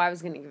 Oh, I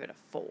was going to give it a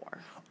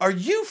 4. Are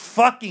you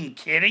fucking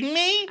kidding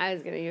me? I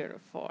was going to give it a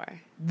 4.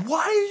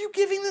 Why are you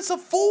giving this a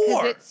 4?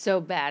 Because it's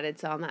so bad.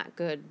 It's on that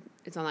good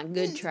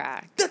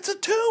track. That's a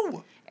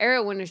 2.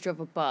 Ariel Winters drove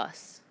a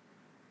bus.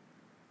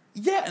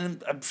 Yeah,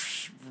 and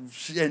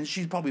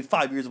she's probably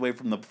 5 years away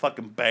from the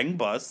fucking Bang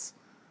Bus.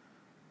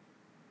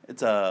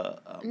 It's a...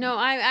 No,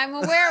 I'm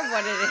aware of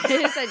what it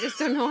is. I just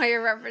don't know why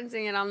you're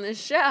referencing it on this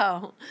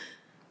show.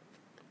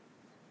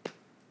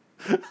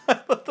 I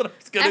thought that I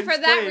was going to And for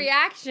that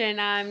reaction,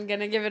 I'm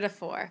going to give it a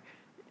 4.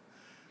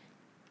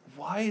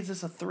 Why is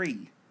this a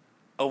 3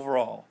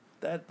 overall?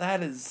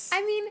 That is...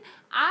 I mean,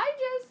 I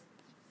just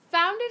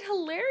found it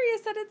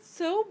hilarious that it's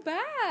so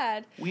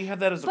bad. We have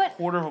that as a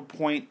quarter of a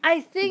point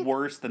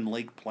worse than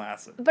Lake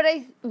Placid. But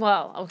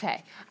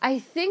okay. I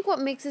think what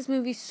makes this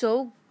movie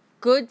so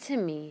good to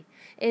me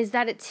is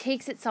that it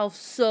takes itself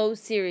so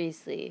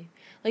seriously.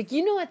 Like,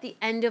 at the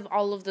end of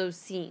all of those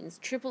scenes,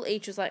 Triple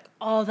H was like,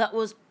 oh, that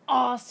was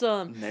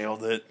awesome.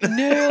 Nailed it.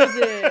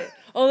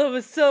 Oh, that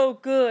was so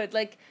good.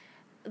 Like,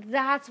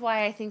 that's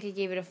why I think I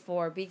gave it a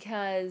 4,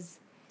 because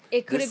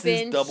it could have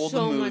been so much worse. This is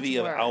double the movie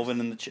of Alvin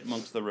and the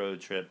Chipmunks The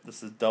Road Trip.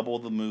 This is double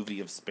the movie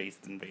of Space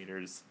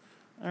Invaders.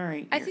 All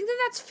right. I think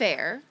that's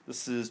fair.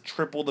 This is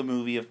triple the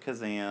movie of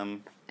Kazam.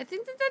 I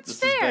think that's fair. This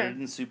is fair. better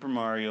than Super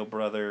Mario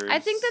Brothers. I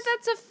think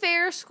that's a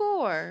fair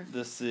score.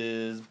 This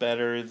is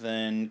better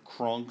than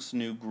Kronk's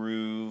New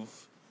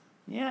Groove.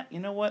 Yeah, you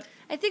know what?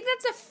 I think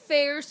that's a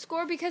fair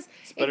score because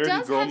it's better it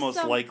does than Girl have Most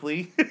some...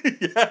 Likely.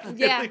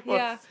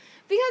 Yeah.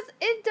 Because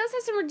it does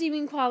have some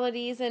redeeming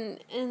qualities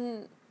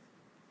and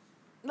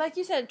like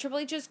you said, Triple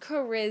H's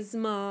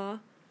charisma,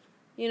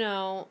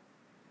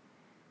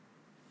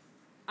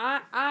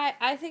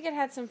 I think it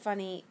had some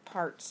funny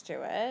parts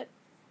to it.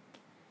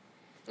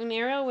 And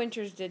Ariel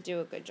Winters did do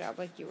a good job,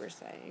 like you were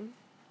saying.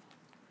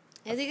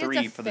 I think 3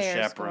 it's a for the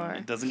fair chaperone. score.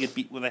 It doesn't get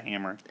beat with a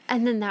hammer.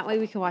 And then that way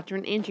we can watch it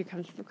when Andrew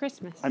comes for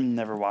Christmas. I'm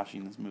never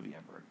watching this movie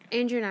ever again.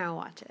 Andrew and I will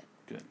watch it.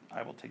 Good.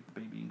 I will take the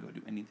baby and go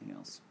do anything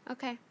else.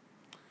 Okay.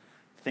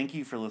 Thank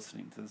you for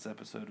listening to this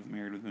episode of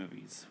Married with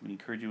Movies. We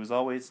encourage you, as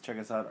always, check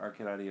us out at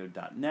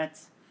arcadeaudio.net.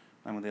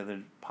 Along with the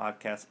other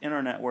podcasts in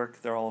our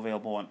network. They're all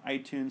available on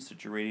iTunes,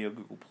 Stitcher Radio,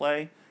 Google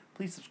Play.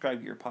 Please subscribe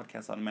to your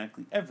podcasts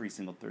automatically every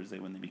single Thursday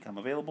when they become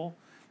available.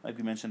 Like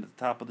we mentioned at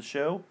the top of the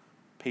show,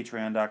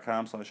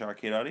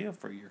 patreon.com/arcadeaudio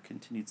for your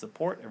continued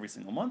support every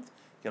single month.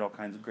 Get all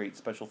kinds of great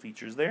special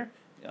features there.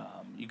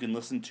 You can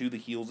listen to the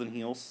Heels and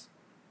Heels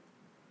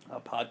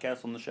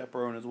podcast on the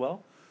Chaperone as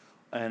well.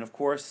 And, of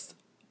course,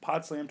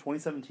 PodSlam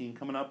 2017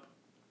 coming up.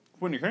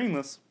 When you're hearing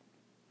this,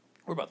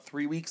 we're about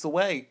 3 weeks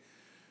away.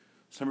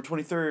 December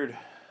 23rd,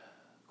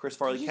 Chris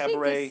Farley Did you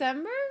Cabaret. Say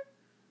December?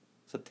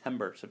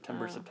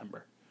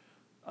 September.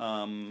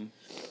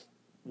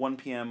 1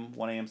 p.m.,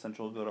 1 a.m.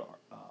 Central. Go to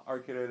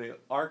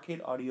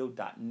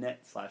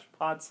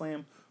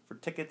arcadeaudio.net/podslam for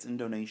tickets and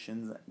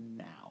donations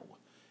now.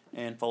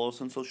 And follow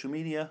us on social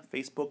media,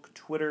 Facebook,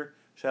 Twitter.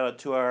 Shout out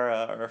to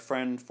our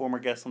friend, former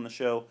guest on the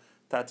show,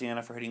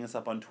 Tatiana, for hitting us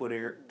up on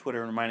Twitter and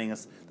reminding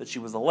us that she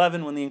was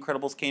 11 when The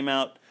Incredibles came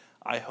out.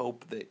 I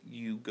hope that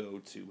you go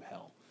to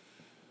hell.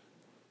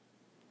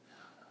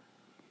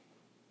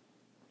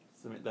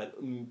 That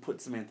put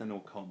Samantha in a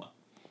coma.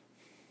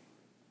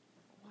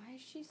 Why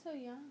is she so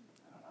young?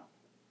 I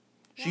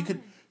don't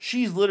know.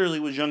 She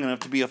literally was young enough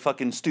to be a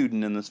fucking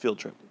student in this field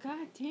trip.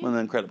 God damn. When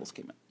The Incredibles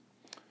came out.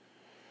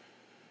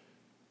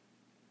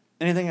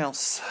 Anything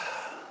else?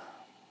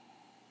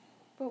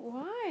 But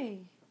why?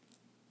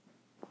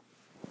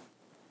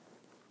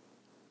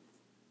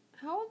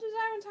 How old was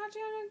I when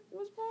Tatiana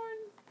was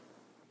born?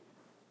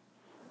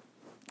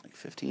 Like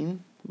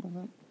 15? Something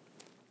like that?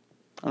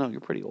 I don't know, you're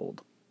pretty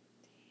old.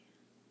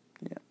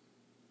 Yeah.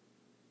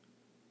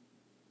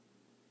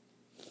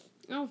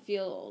 I don't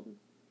feel old.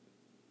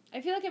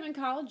 I feel like I'm in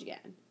college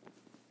again.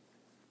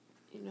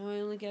 I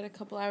only get a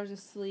couple hours of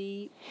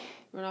sleep,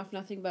 run off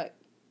nothing but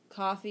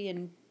coffee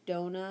and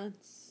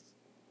donuts.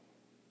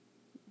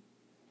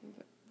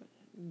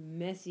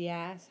 Messy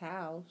ass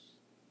house.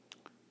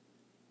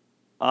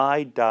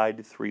 I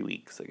died 3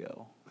 weeks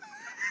ago.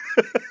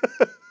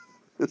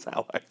 That's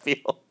how I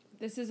feel.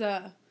 This is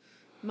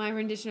my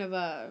rendition of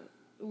a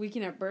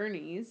Weekend at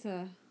Bernie's.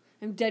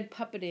 I'm dead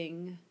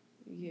puppeting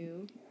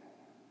you.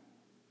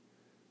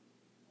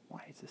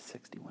 Why is this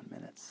 61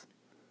 minutes?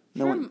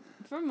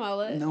 For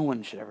Mullet. No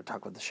one should ever talk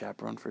about the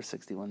Chaperone for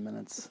 61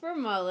 minutes. For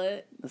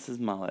Mullet. This is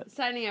Mullet.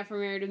 Signing out for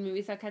Married with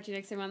Movies. I'll catch you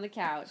next time on the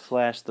couch. /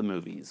 the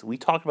movies. We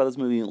talked about this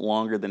movie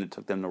longer than it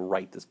took them to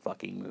write this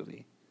fucking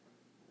movie.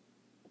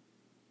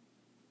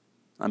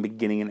 I'm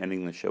beginning and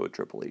ending the show with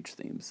Triple H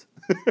themes.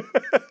 It's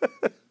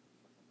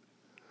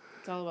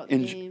all about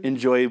the game.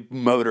 Enjoy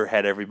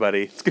Motorhead,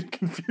 everybody. It's going to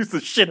confuse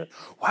the shit.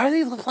 Why are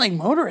they playing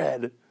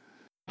Motorhead?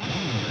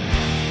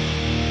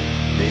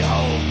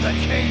 Behold the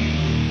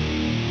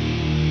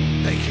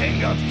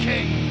King of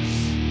Kings.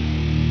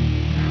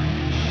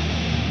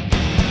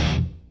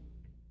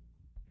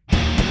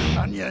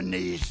 On your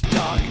knees,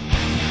 dog.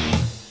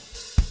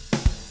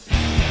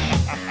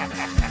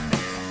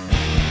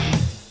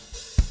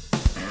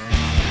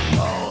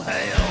 All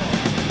hail.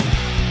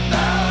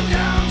 Bow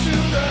down to the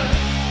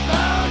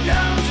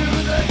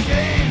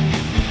King.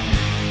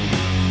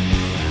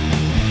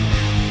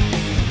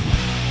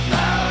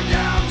 Bow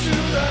down to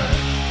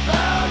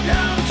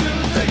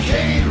the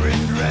King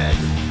in red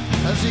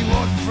as he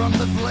walked from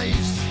the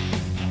place.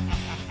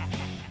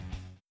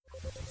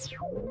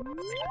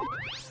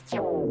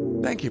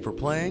 Thank you for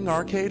playing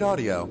Arcade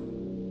Audio.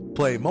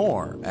 Play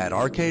more at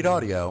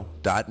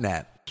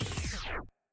arcadeaudio.net.